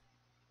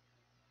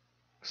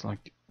 It's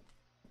like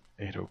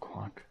 8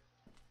 o'clock.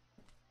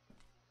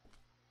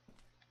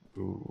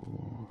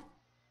 Ooh.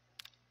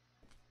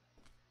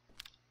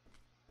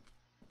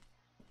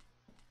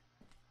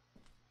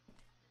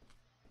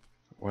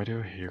 Why do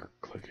I hear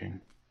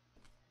clicking?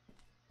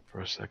 For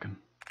a second.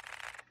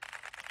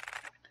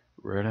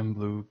 Red and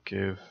blue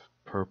give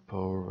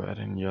purple, red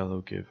and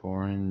yellow give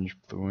orange,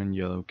 blue and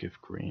yellow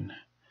give green.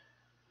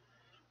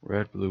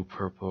 Red, blue,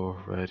 purple,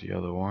 red,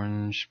 yellow,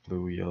 orange,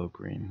 blue, yellow,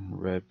 green.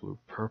 Red, blue,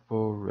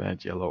 purple,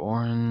 red, yellow,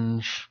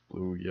 orange,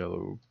 blue,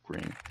 yellow,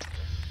 green.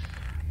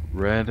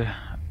 Red,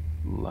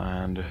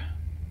 land.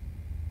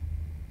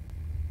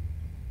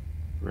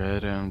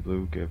 Red and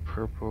blue give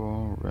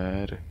purple,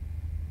 red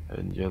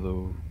and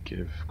yellow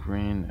give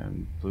green,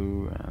 and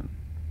blue and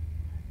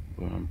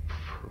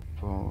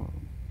purple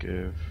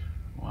give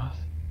what?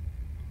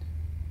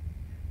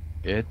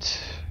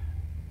 It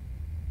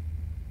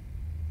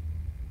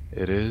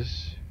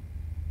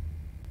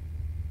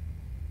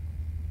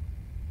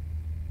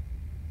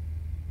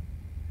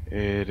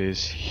It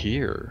is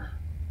here.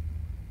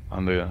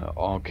 On the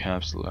all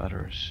caps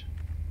letters.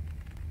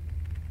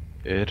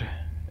 It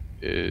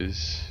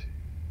is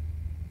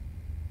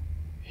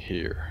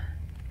here.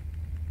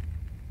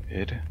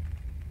 It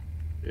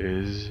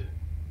is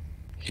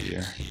here.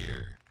 It's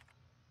here.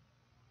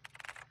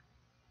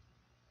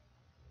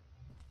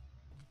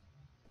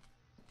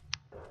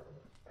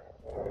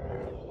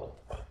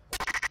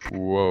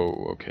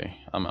 Whoa,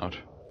 okay, I'm out.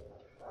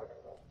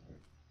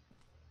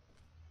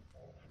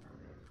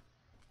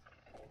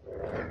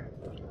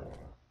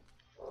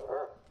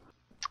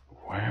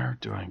 Where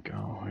do I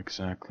go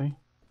exactly?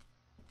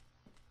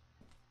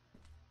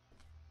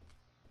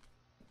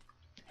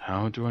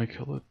 How do I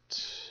kill it?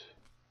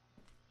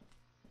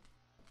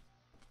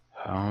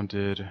 How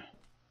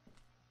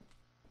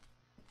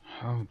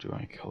do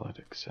I kill it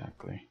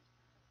exactly?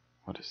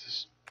 What is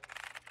this?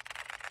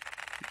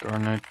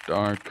 Garnet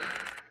dark.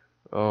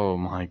 Oh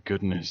my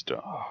goodness.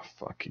 Oh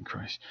fucking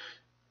Christ.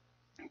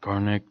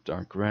 Garnet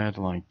dark red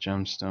like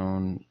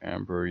gemstone,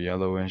 amber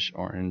yellowish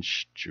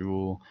orange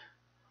jewel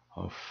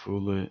of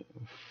fully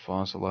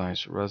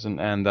fossilized resin,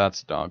 and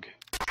that's dog.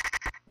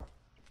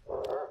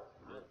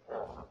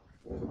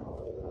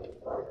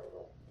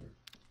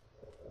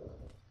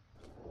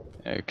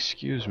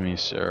 Excuse me,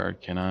 sir,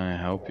 can I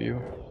help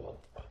you?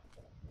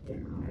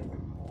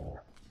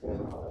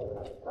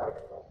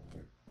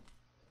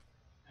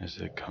 Is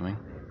it coming?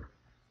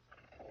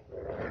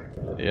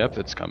 Yep,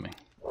 it's coming.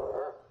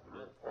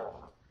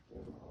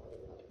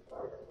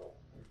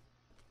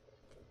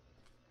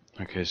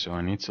 Okay, so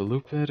I need to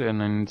loop it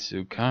and I need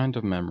to kind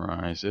of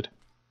memorize it.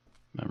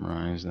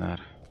 Memorize that.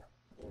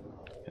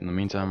 In the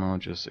meantime, I'll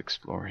just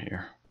explore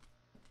here.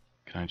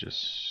 Can I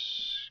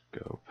just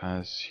go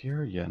past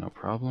here? Yeah, no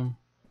problem.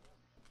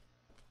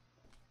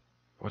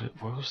 What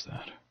was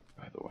that,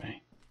 by the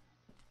way?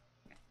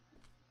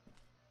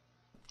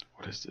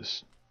 What is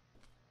this?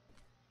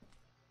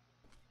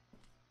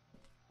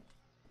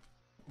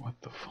 What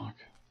the fuck?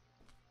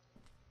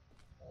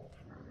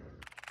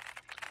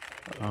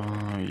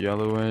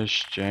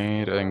 Yellowish,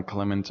 jade, and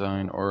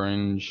clementine,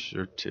 orange,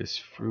 certis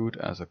fruit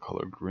as a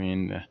color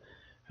green, and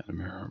a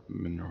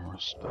mineral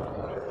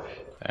stone.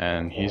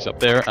 And he's up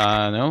there.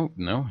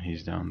 No,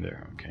 he's down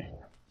there. Okay.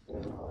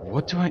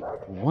 What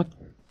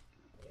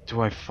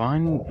do I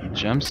find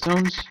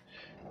gemstones?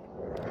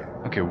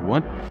 Okay,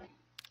 what?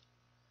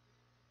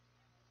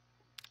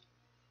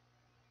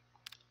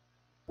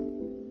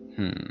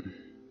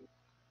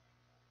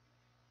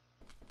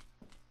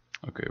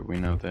 Okay, we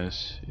know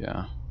this.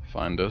 Yeah,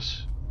 find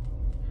us.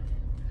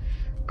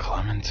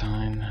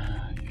 Clementine,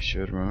 you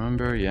should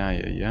remember. Yeah,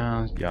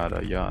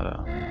 yada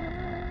yada.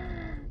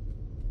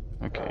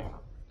 Okay,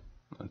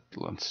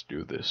 let's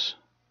do this.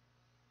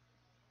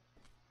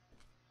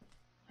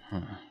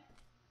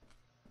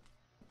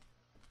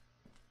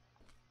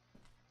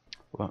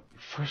 Well,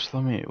 first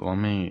let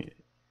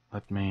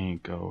me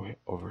go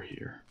over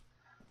here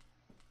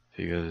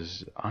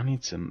because I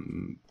need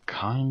to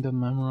kind of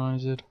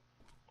memorize it,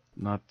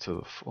 not to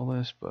the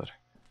fullest, but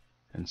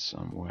in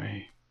some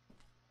way.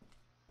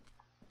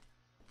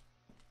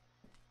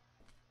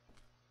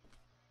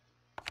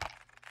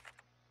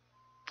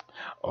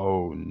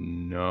 Oh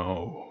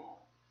no.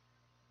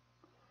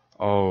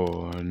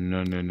 Oh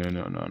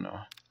no.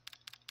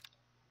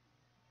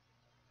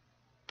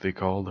 They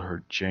called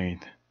her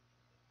Jade.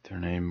 Their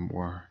name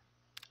were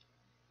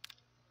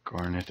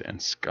Garnet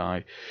and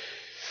Sky.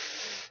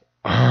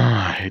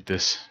 I hate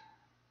this.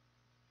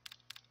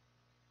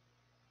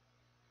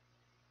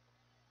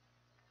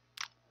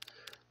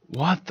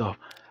 What the?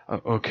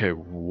 Okay.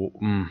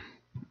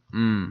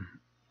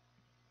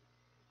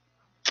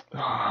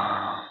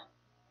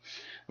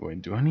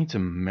 Wait, do I need to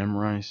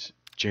memorize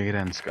Jade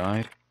and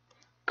Sky?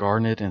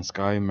 Garnet and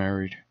Sky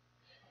married.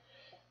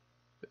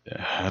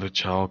 Had a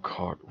child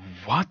called.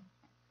 What?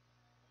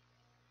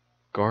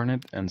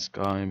 Garnet and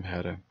Sky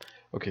had a.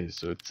 Okay,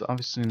 so it's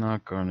obviously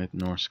not Garnet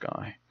nor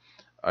Sky.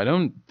 I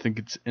don't think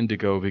it's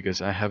indigo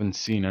because I haven't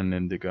seen an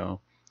indigo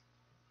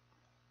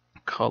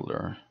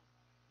color.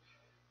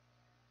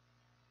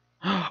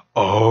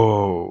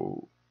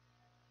 Oh.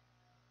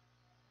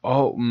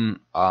 Oh,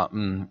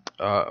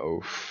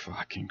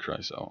 fucking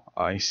Christ. Oh,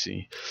 I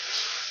see.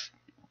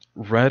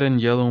 Red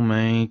and yellow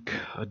make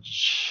a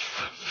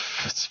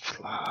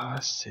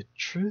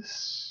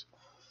citrus?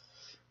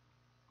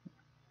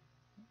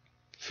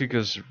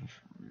 Because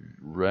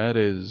red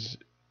is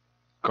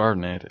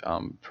garnet,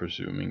 I'm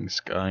presuming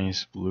sky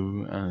is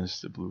blue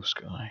as the blue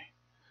sky.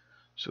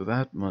 So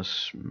that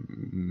must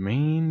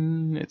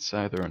mean it's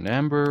either an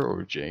amber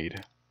or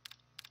jade.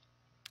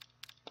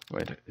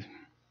 Wait,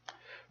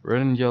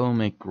 red and yellow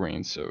make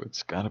green, so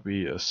it's gotta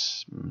be a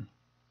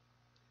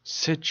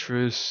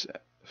citrus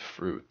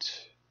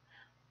fruit.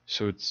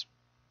 So it's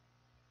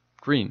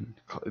green.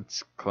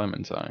 It's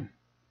clementine.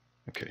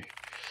 Okay.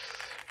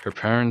 Her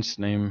parents'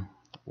 name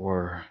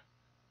were.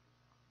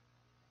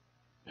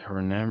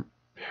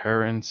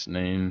 Parents'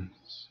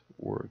 names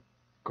were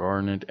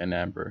Garnet and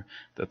Amber.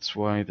 That's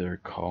why they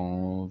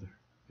called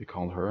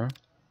her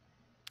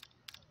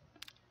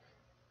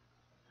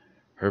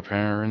Her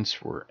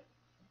parents were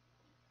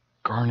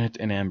Garnet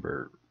and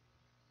Amber.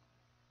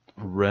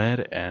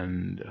 Red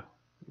and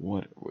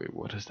what? Wait,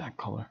 what is that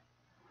color?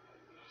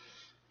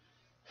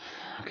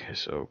 Okay,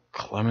 so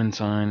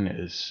Clementine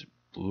is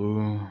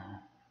blue.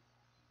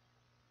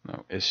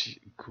 No, it's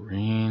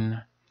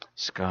green.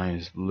 Sky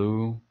is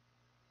blue.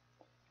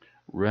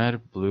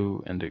 Red,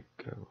 blue,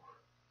 indigo.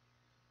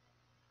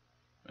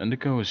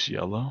 Indigo is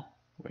yellow?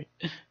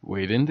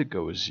 Wait,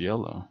 indigo is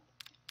yellow.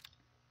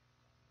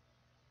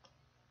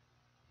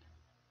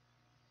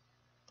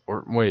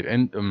 Or wait,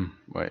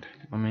 wait,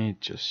 let me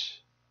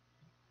just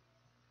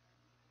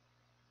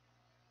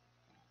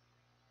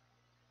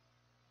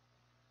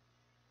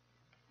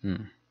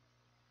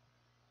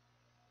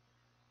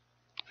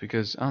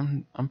because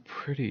I'm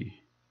pretty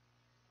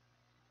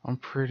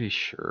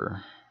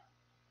sure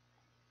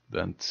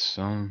that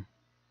some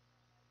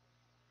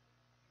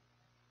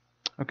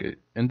okay,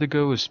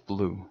 indigo is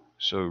blue.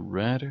 So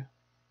red.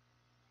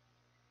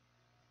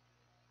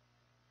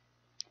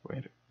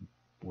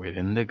 Wait,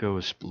 indigo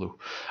is blue.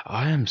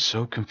 I am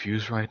so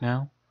confused right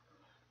now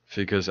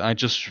because I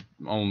just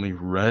only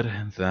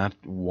read that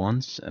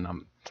once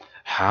and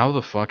how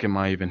the fuck am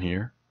I even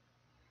here?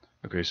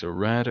 Okay, so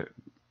red,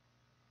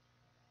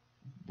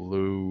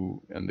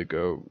 blue,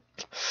 indigo.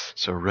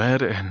 So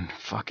red and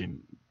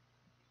fucking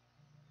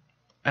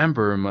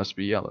amber must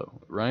be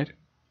yellow, right?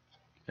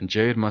 And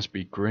jade must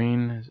be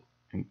green.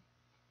 And,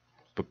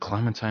 but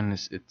clementine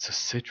it's a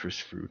citrus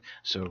fruit,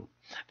 so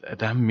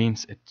that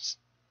means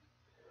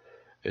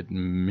it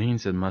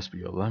means it must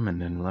be a lemon,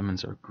 and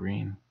lemons are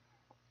green.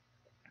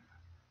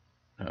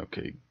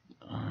 Okay,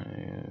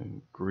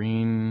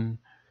 green.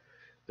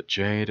 The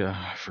jade.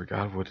 I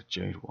forgot what the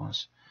jade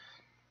was.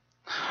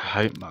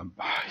 I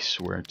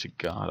swear to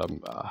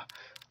God,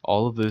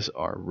 all of these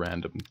are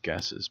random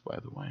guesses, by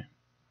the way.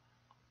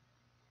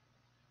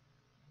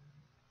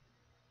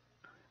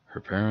 Her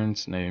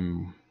parents'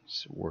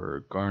 names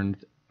were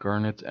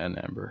Garnet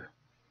and Amber.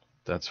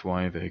 That's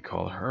why they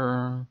call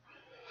her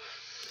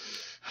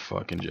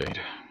fucking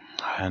Jade.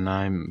 And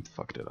I'm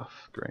fucked it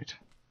off. Great.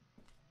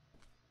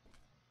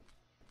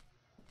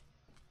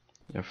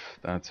 If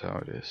that's how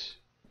it is.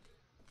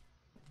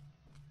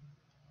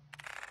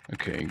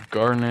 Okay,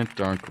 garnet,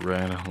 dark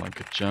red, like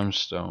a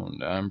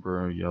gemstone.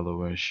 Amber,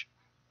 yellowish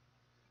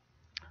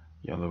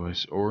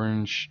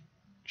orange,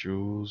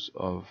 jewels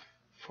of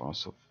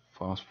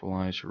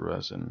phosphorylized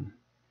resin.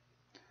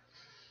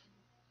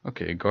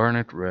 Okay,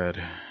 garnet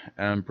red,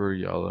 amber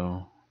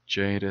yellow,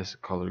 jade is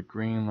color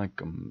green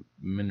like a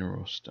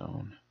mineral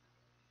stone.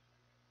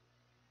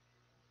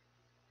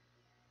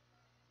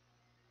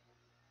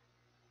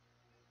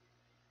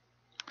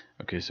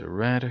 Okay, so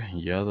red,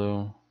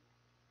 yellow,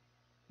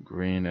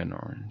 green, and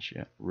orange.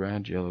 Yeah,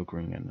 red, yellow,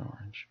 green, and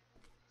orange.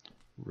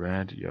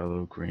 Red,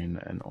 yellow, green,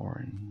 and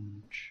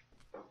orange.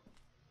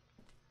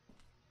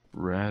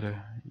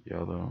 Red,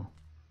 yellow,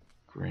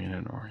 green,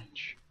 and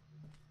orange.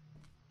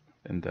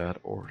 In that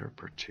order,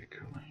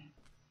 particularly.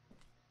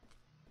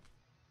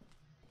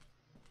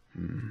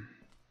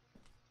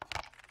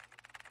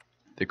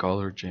 They call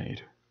her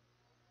Jade.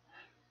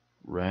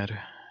 Red,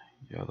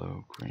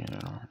 yellow, green,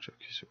 and orange.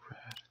 Okay, so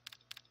red.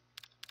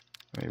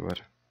 Wait,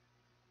 what?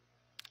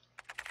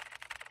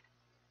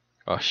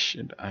 Oh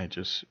shit, I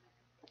just...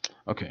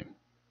 Okay.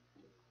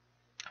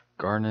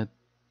 Garnet,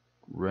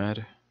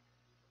 red.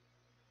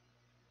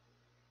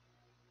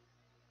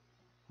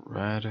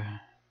 Red.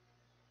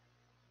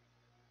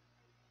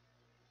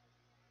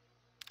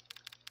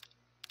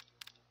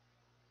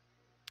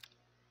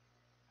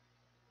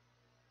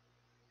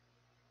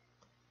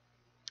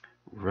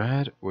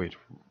 Red, wait.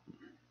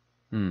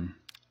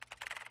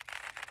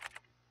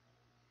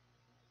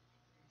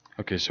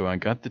 Okay, so I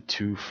got the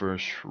two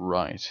first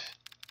right.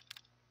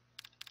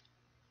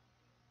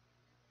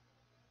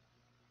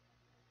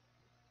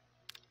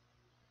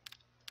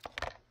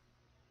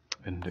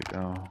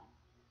 Indigo.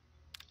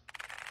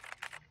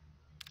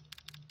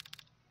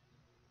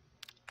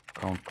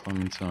 Called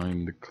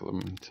Clementine, the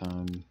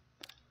Clementine.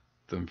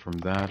 Then from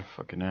that,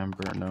 fucking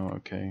Amber, no,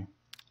 okay.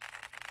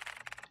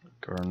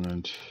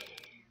 Garnet,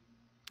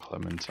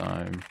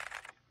 Clementine,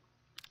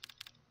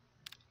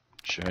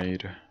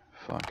 Jade,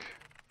 fuck.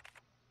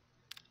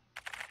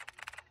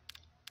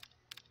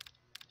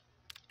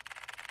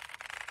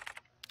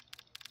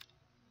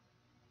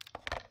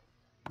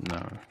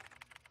 No.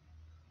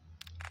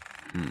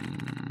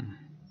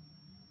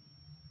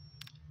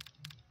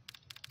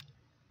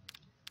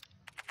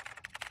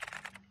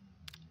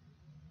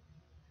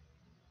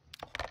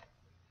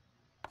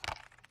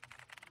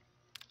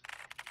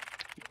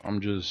 I'm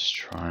just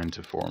trying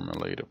to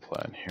formulate a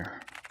plan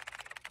here.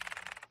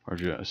 Or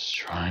just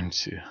trying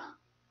to...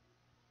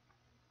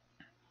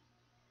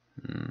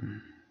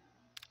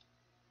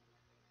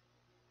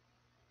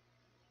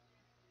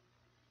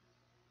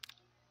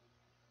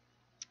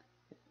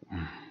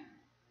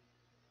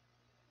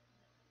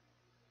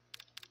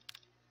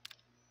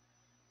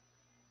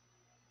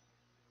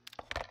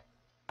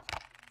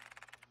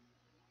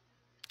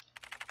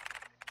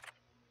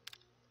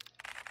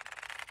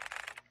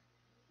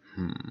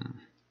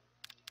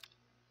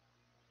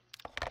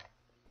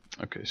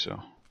 Okay,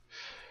 so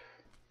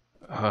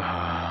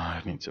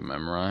I need to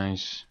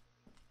memorize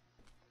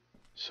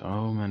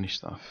so many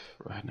stuff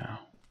right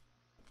now,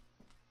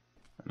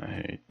 and I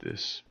hate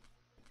this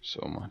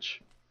so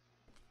much.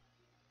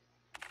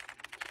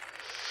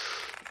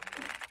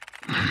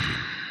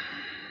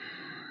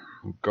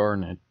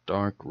 Garnet,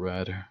 dark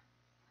red,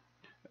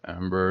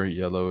 amber,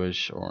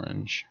 yellowish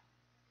orange.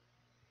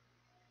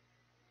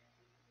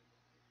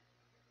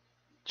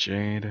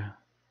 Jade,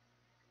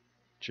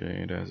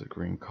 jade has a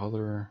green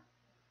color.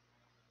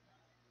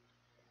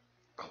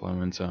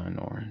 Clementine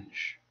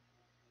orange.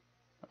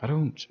 I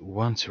don't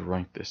want to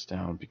write this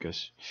down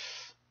because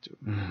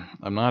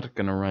I'm not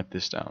gonna write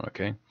this down,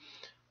 okay?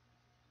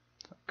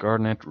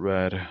 Garnet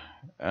red,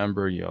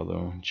 amber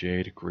yellow,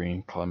 jade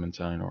green,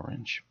 clementine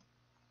orange.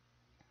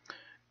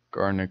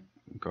 Garnet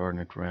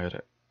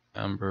red,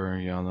 amber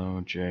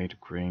yellow, jade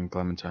green,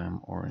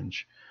 clementine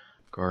orange.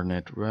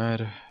 Garnet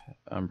red,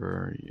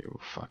 amber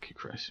fucking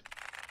Christ.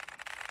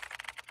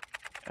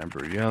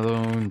 Amber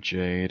yellow,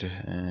 jade,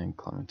 and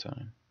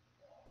clementine.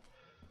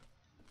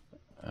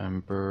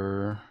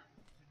 Amber,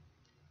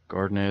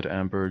 garnet,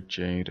 amber,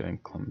 jade,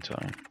 and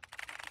clementine.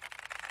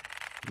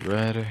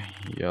 Red,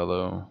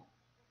 yellow,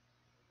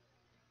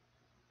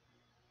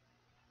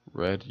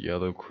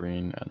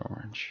 green, and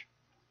orange.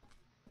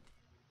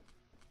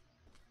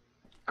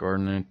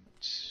 Garnet,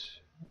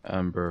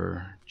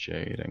 amber,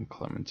 jade, and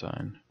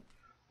clementine.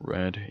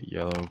 Red,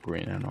 yellow,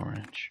 green, and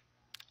orange.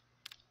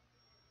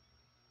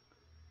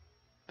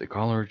 The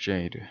color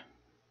jade.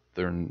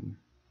 Their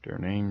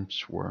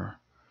names were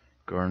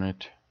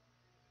garnet,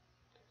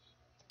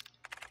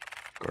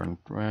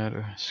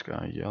 red,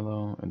 sky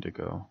yellow,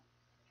 indigo.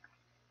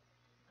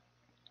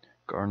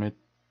 Garnet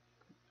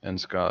and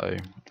Sky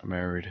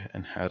married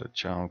and had a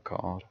child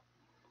called.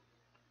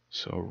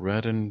 So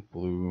red and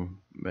blue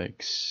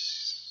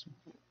makes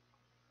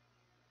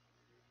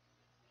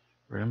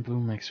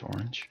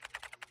orange.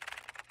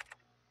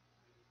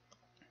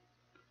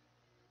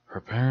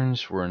 Her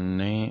parents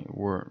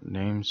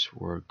names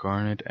were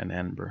Garnet and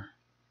Amber.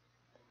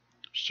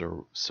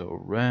 So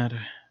red,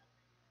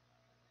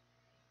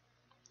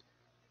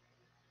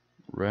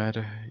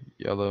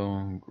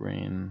 yellow,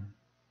 green,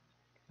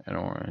 and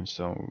orange.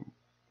 So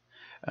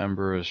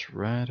Amber is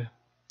red,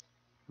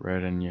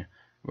 and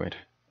wait,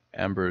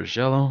 Amber is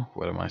yellow.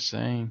 What am I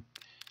saying?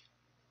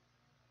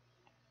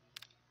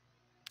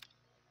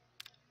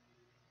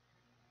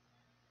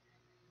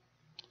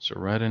 So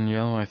red and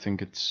yellow. I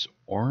think it's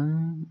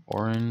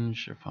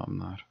orange. If I'm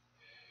not.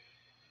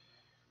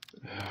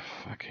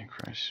 Fucking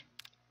Christ.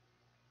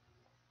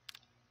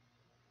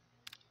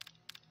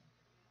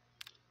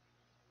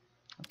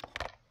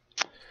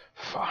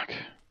 Fuck.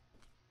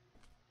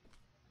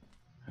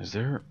 Is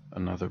there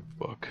another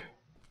book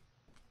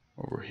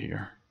over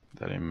here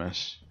that I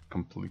miss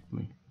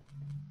completely?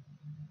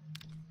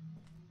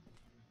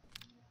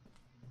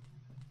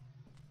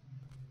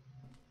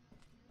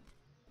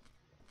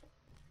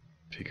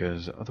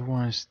 Because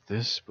otherwise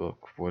this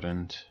book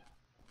wouldn't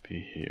be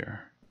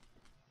here,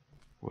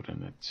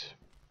 wouldn't it?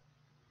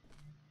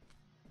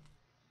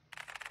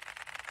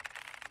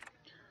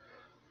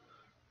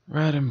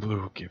 Red and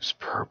blue gives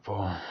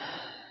purple.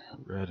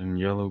 Red and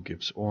yellow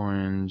gives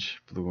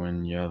orange. Blue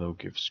and yellow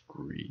gives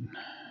green.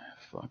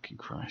 Fucking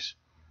Christ.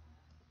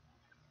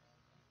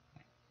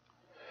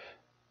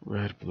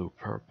 Red, blue,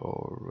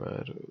 purple,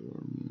 red.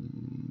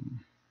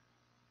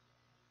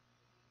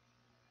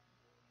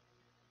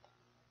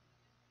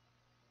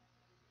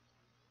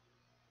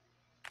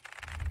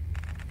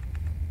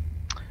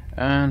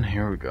 And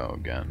here we go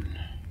again.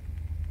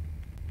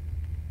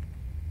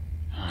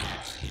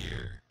 It's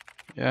here.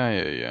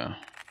 Yeah.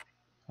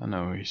 I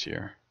know he's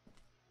here.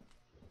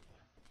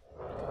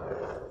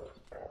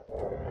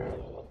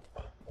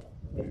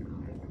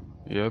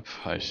 Yep,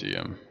 I see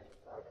him.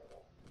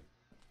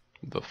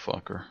 The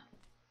fucker.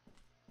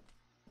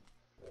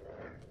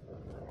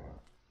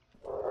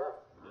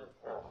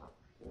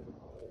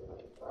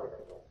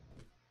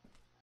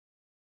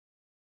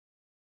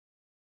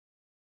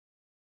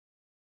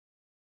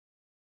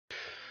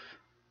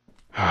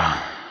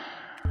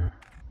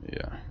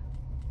 Yeah.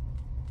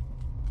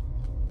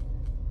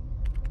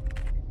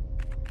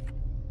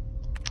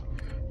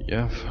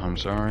 Yep, I'm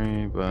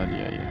sorry, but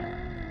yeah.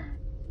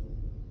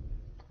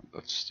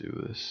 Let's do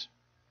this.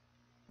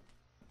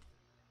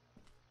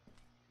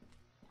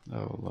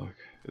 Oh, look,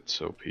 it's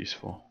so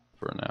peaceful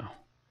for now.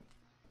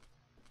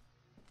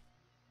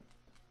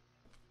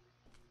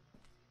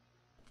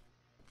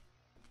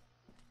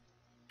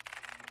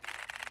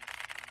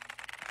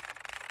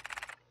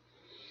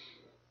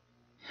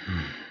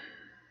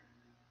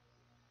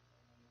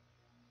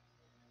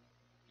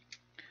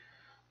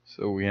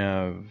 So we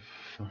have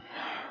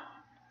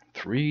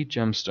 3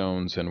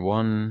 gemstones and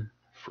 1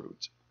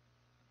 fruit.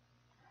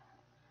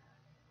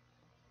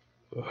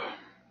 Ugh,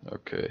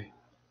 okay.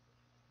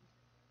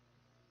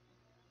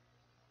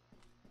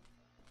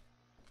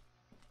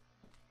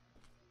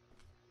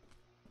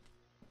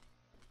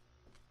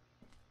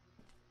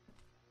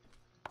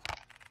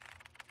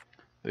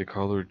 The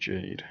color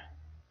jade.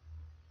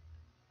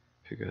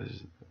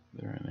 because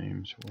their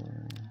names were...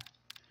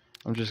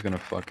 I'm just gonna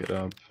fuck it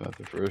up at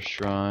the first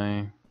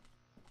try.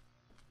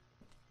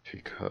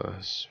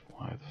 Because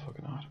why the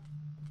fuck not?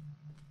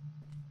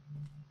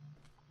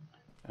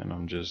 And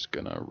I'm just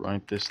gonna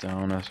write this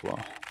down as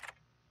well.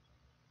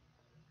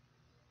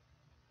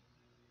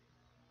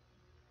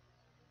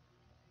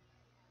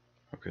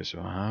 Okay, so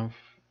I have...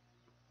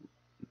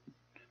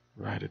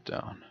 Write it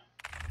down.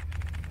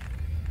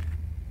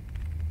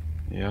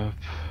 Yep.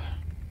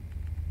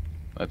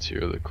 Let's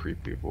hear the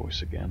creepy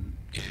voice again.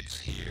 It's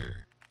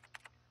here.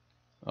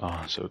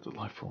 Ah, so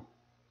delightful.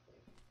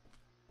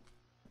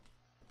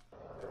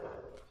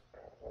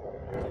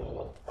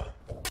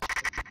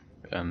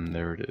 And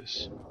there it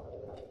is.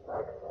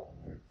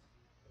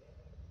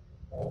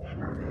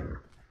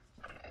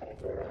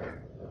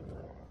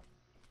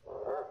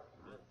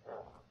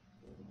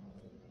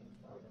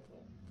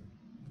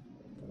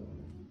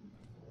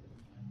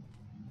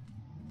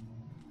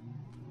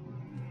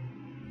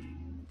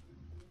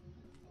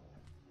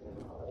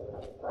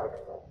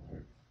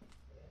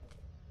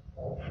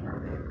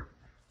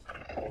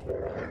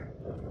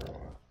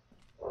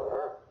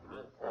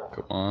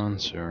 Come on,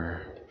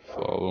 sir.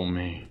 Follow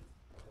me.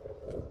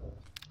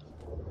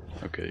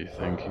 Okay,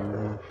 thank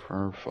you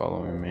for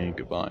following me.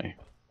 Goodbye.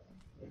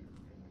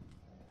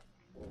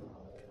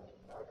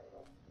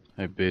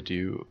 I bid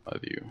you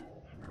adieu.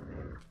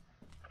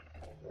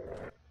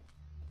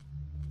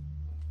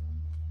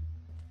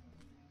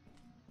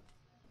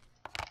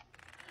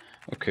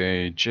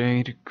 Okay,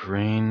 jade,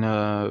 green,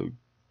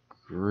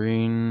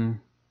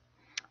 green,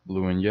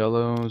 blue and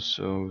yellow,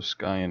 so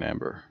sky and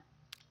amber.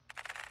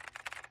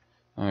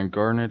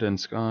 Garnet and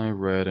sky,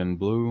 red and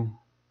blue.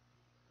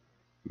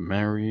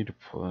 Married,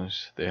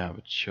 plus they have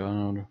a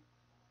child.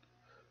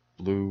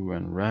 Blue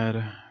and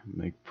red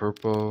make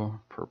purple,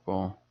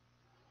 purple.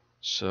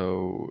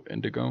 So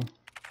indigo.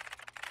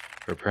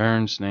 Her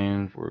parents'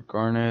 names were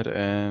Garnet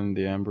and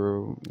the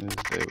amber, as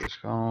they was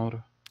called.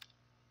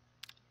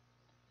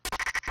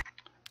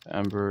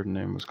 Amber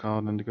name was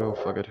called Indigo.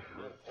 Fuck it.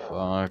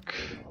 Fuck.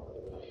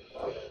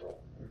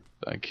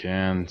 I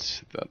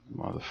can't. That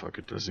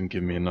motherfucker doesn't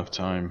give me enough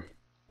time.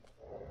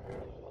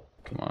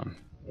 Come on.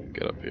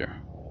 Get up here.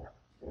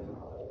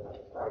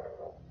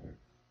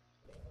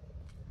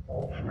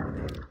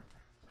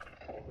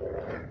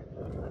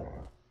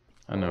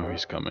 I know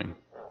he's coming.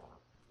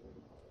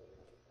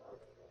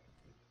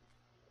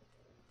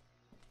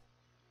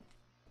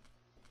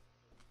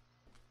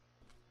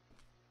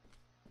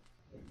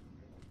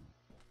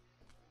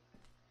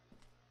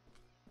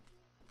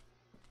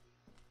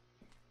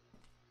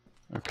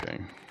 Okay.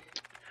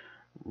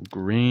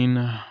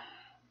 Green,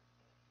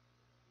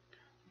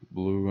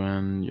 blue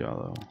and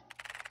yellow.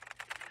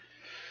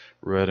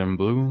 Red and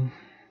blue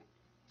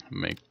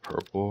make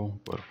purple,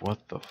 but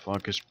what the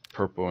fuck is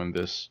purple in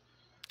this?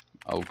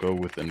 I'll go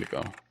with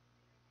indigo.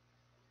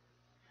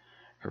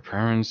 Her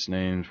parents'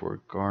 names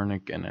were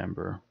Garnet and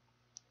Amber.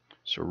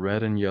 So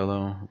red and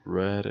yellow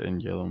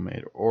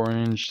made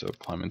orange, so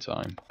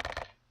Clementine.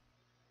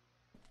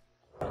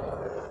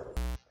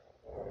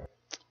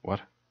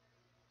 What?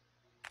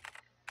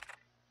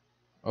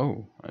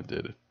 Oh, I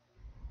did it.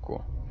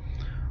 Cool.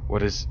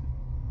 What is...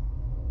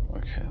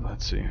 Okay,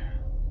 let's see.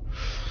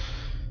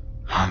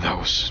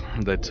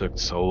 That took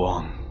so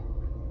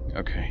long.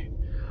 Okay.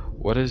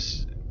 What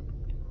is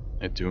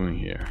it doing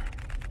here?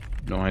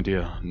 No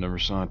idea. Never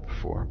saw it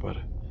before, but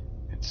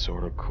it's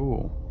sort of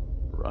cool,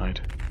 right?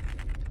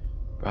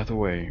 By the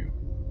way,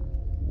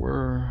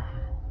 where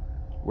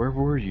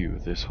were you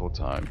this whole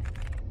time?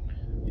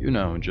 You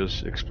know,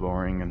 just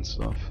exploring and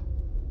stuff.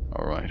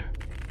 Alright.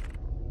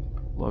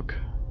 Look,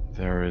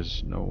 there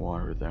is no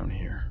water down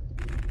here.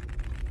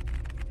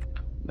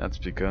 That's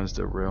because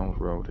the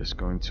railroad is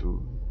going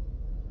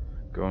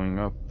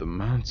up the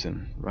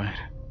mountain, right?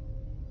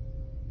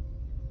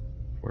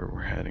 Where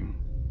we're heading.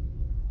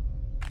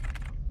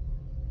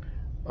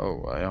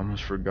 Oh, I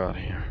almost forgot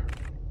here.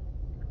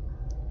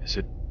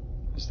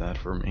 Is that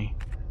for me?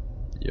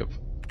 Yep.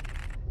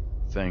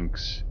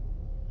 Thanks.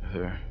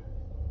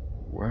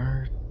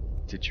 Where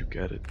did you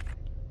get it?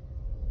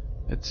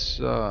 It's,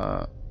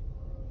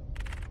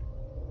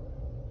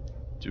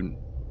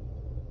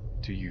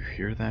 Do you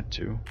hear that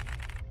too?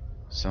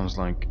 Sounds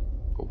like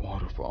a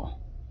waterfall.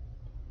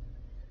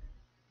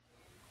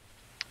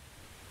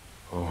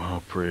 Oh,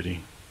 how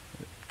pretty.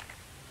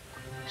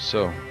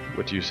 So,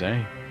 what do you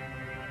say?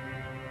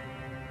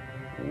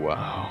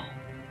 Wow.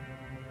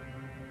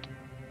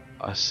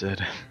 I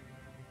said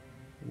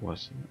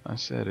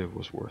it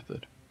was worth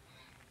it.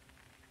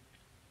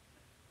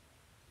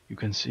 You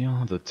can see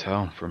all the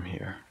town from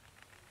here.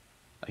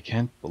 I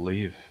can't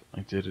believe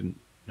I didn't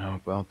know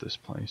about this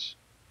place.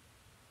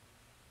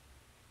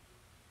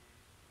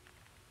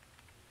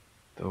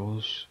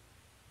 Those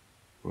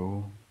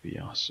will be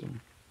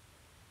awesome.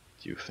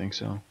 Do you think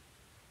so?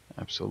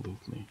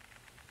 Absolutely.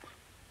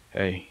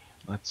 Hey,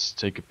 let's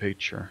take a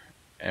picture.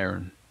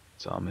 Aaron,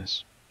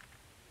 Thomas.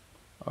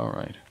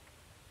 Alright.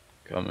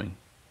 Coming.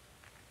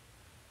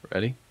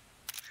 Ready?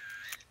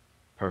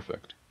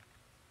 Perfect.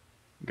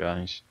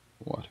 Guys,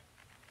 what?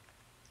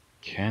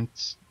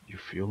 Can't you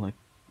feel it?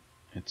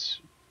 It's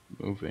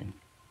moving.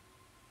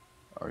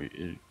 Are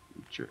you?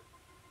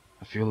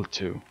 I feel it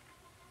too.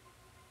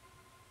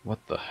 What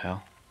the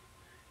hell?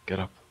 Get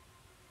up,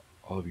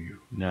 all of you,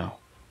 now.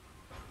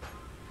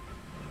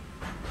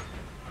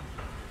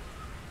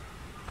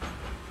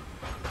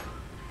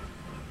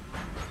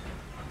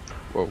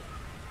 Whoa.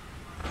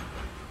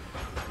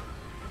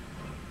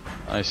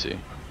 I see.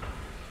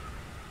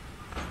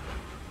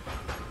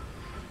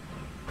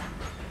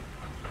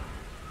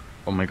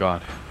 Oh my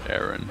god,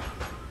 Aaron.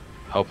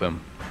 Help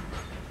him.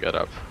 Get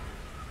up.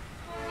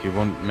 He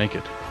won't make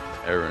it,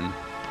 Aaron.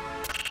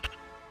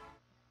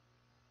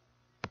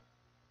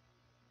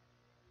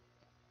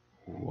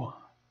 What?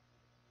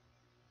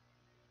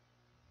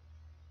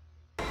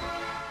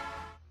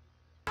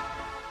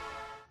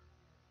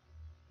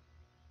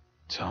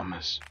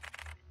 Thomas.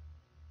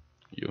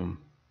 You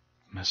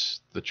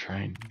missed the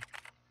train.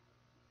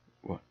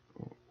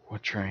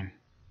 What train?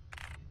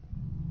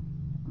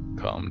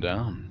 Calm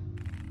down.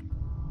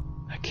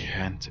 I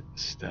can't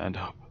stand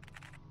up.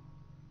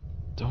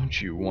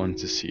 Don't you want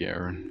to see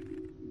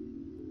Aaron?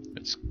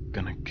 It's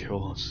gonna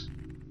kill us.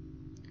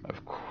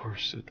 Of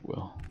course it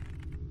will.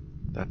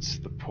 That's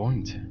the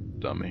point,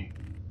 dummy.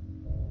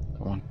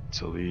 I want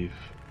to leave.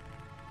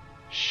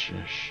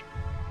 Shush.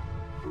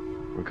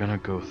 We're gonna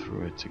go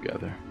through it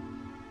together.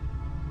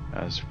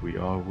 As we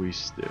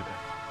always did.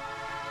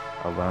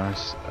 Our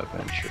last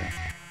adventure.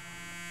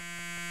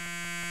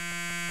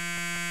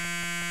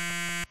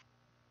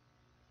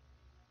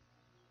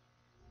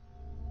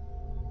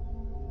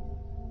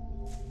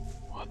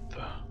 What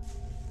the?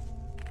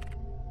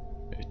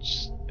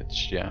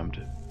 It's jammed.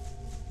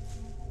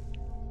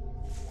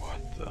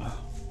 What the?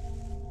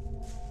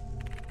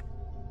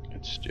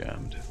 It's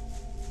jammed.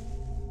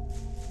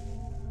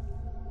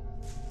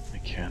 I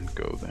can't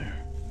go there.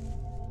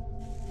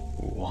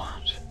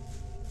 What?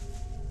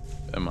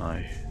 Am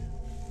I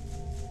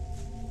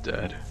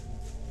dead?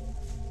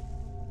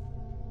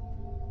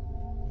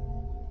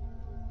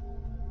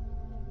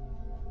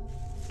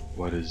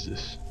 What is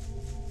this?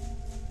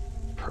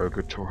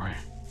 Purgatory?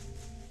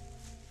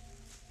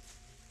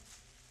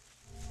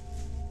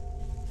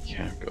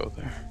 Can't go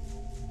there.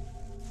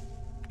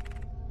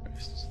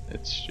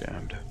 It's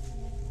jammed.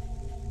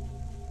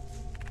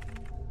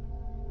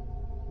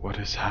 What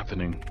is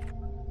happening?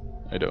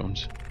 I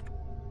don't.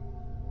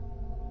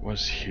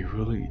 Was he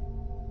really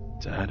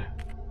dead?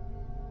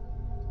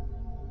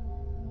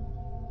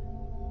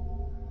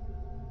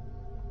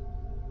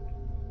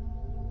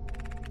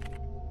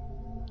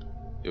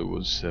 It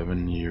was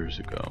 7 years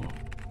ago.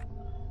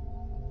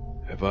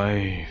 Have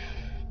I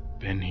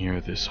been here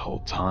this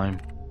whole time?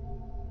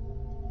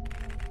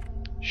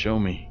 Show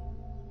me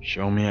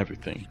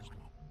everything.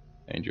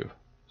 Angel,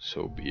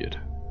 so be it.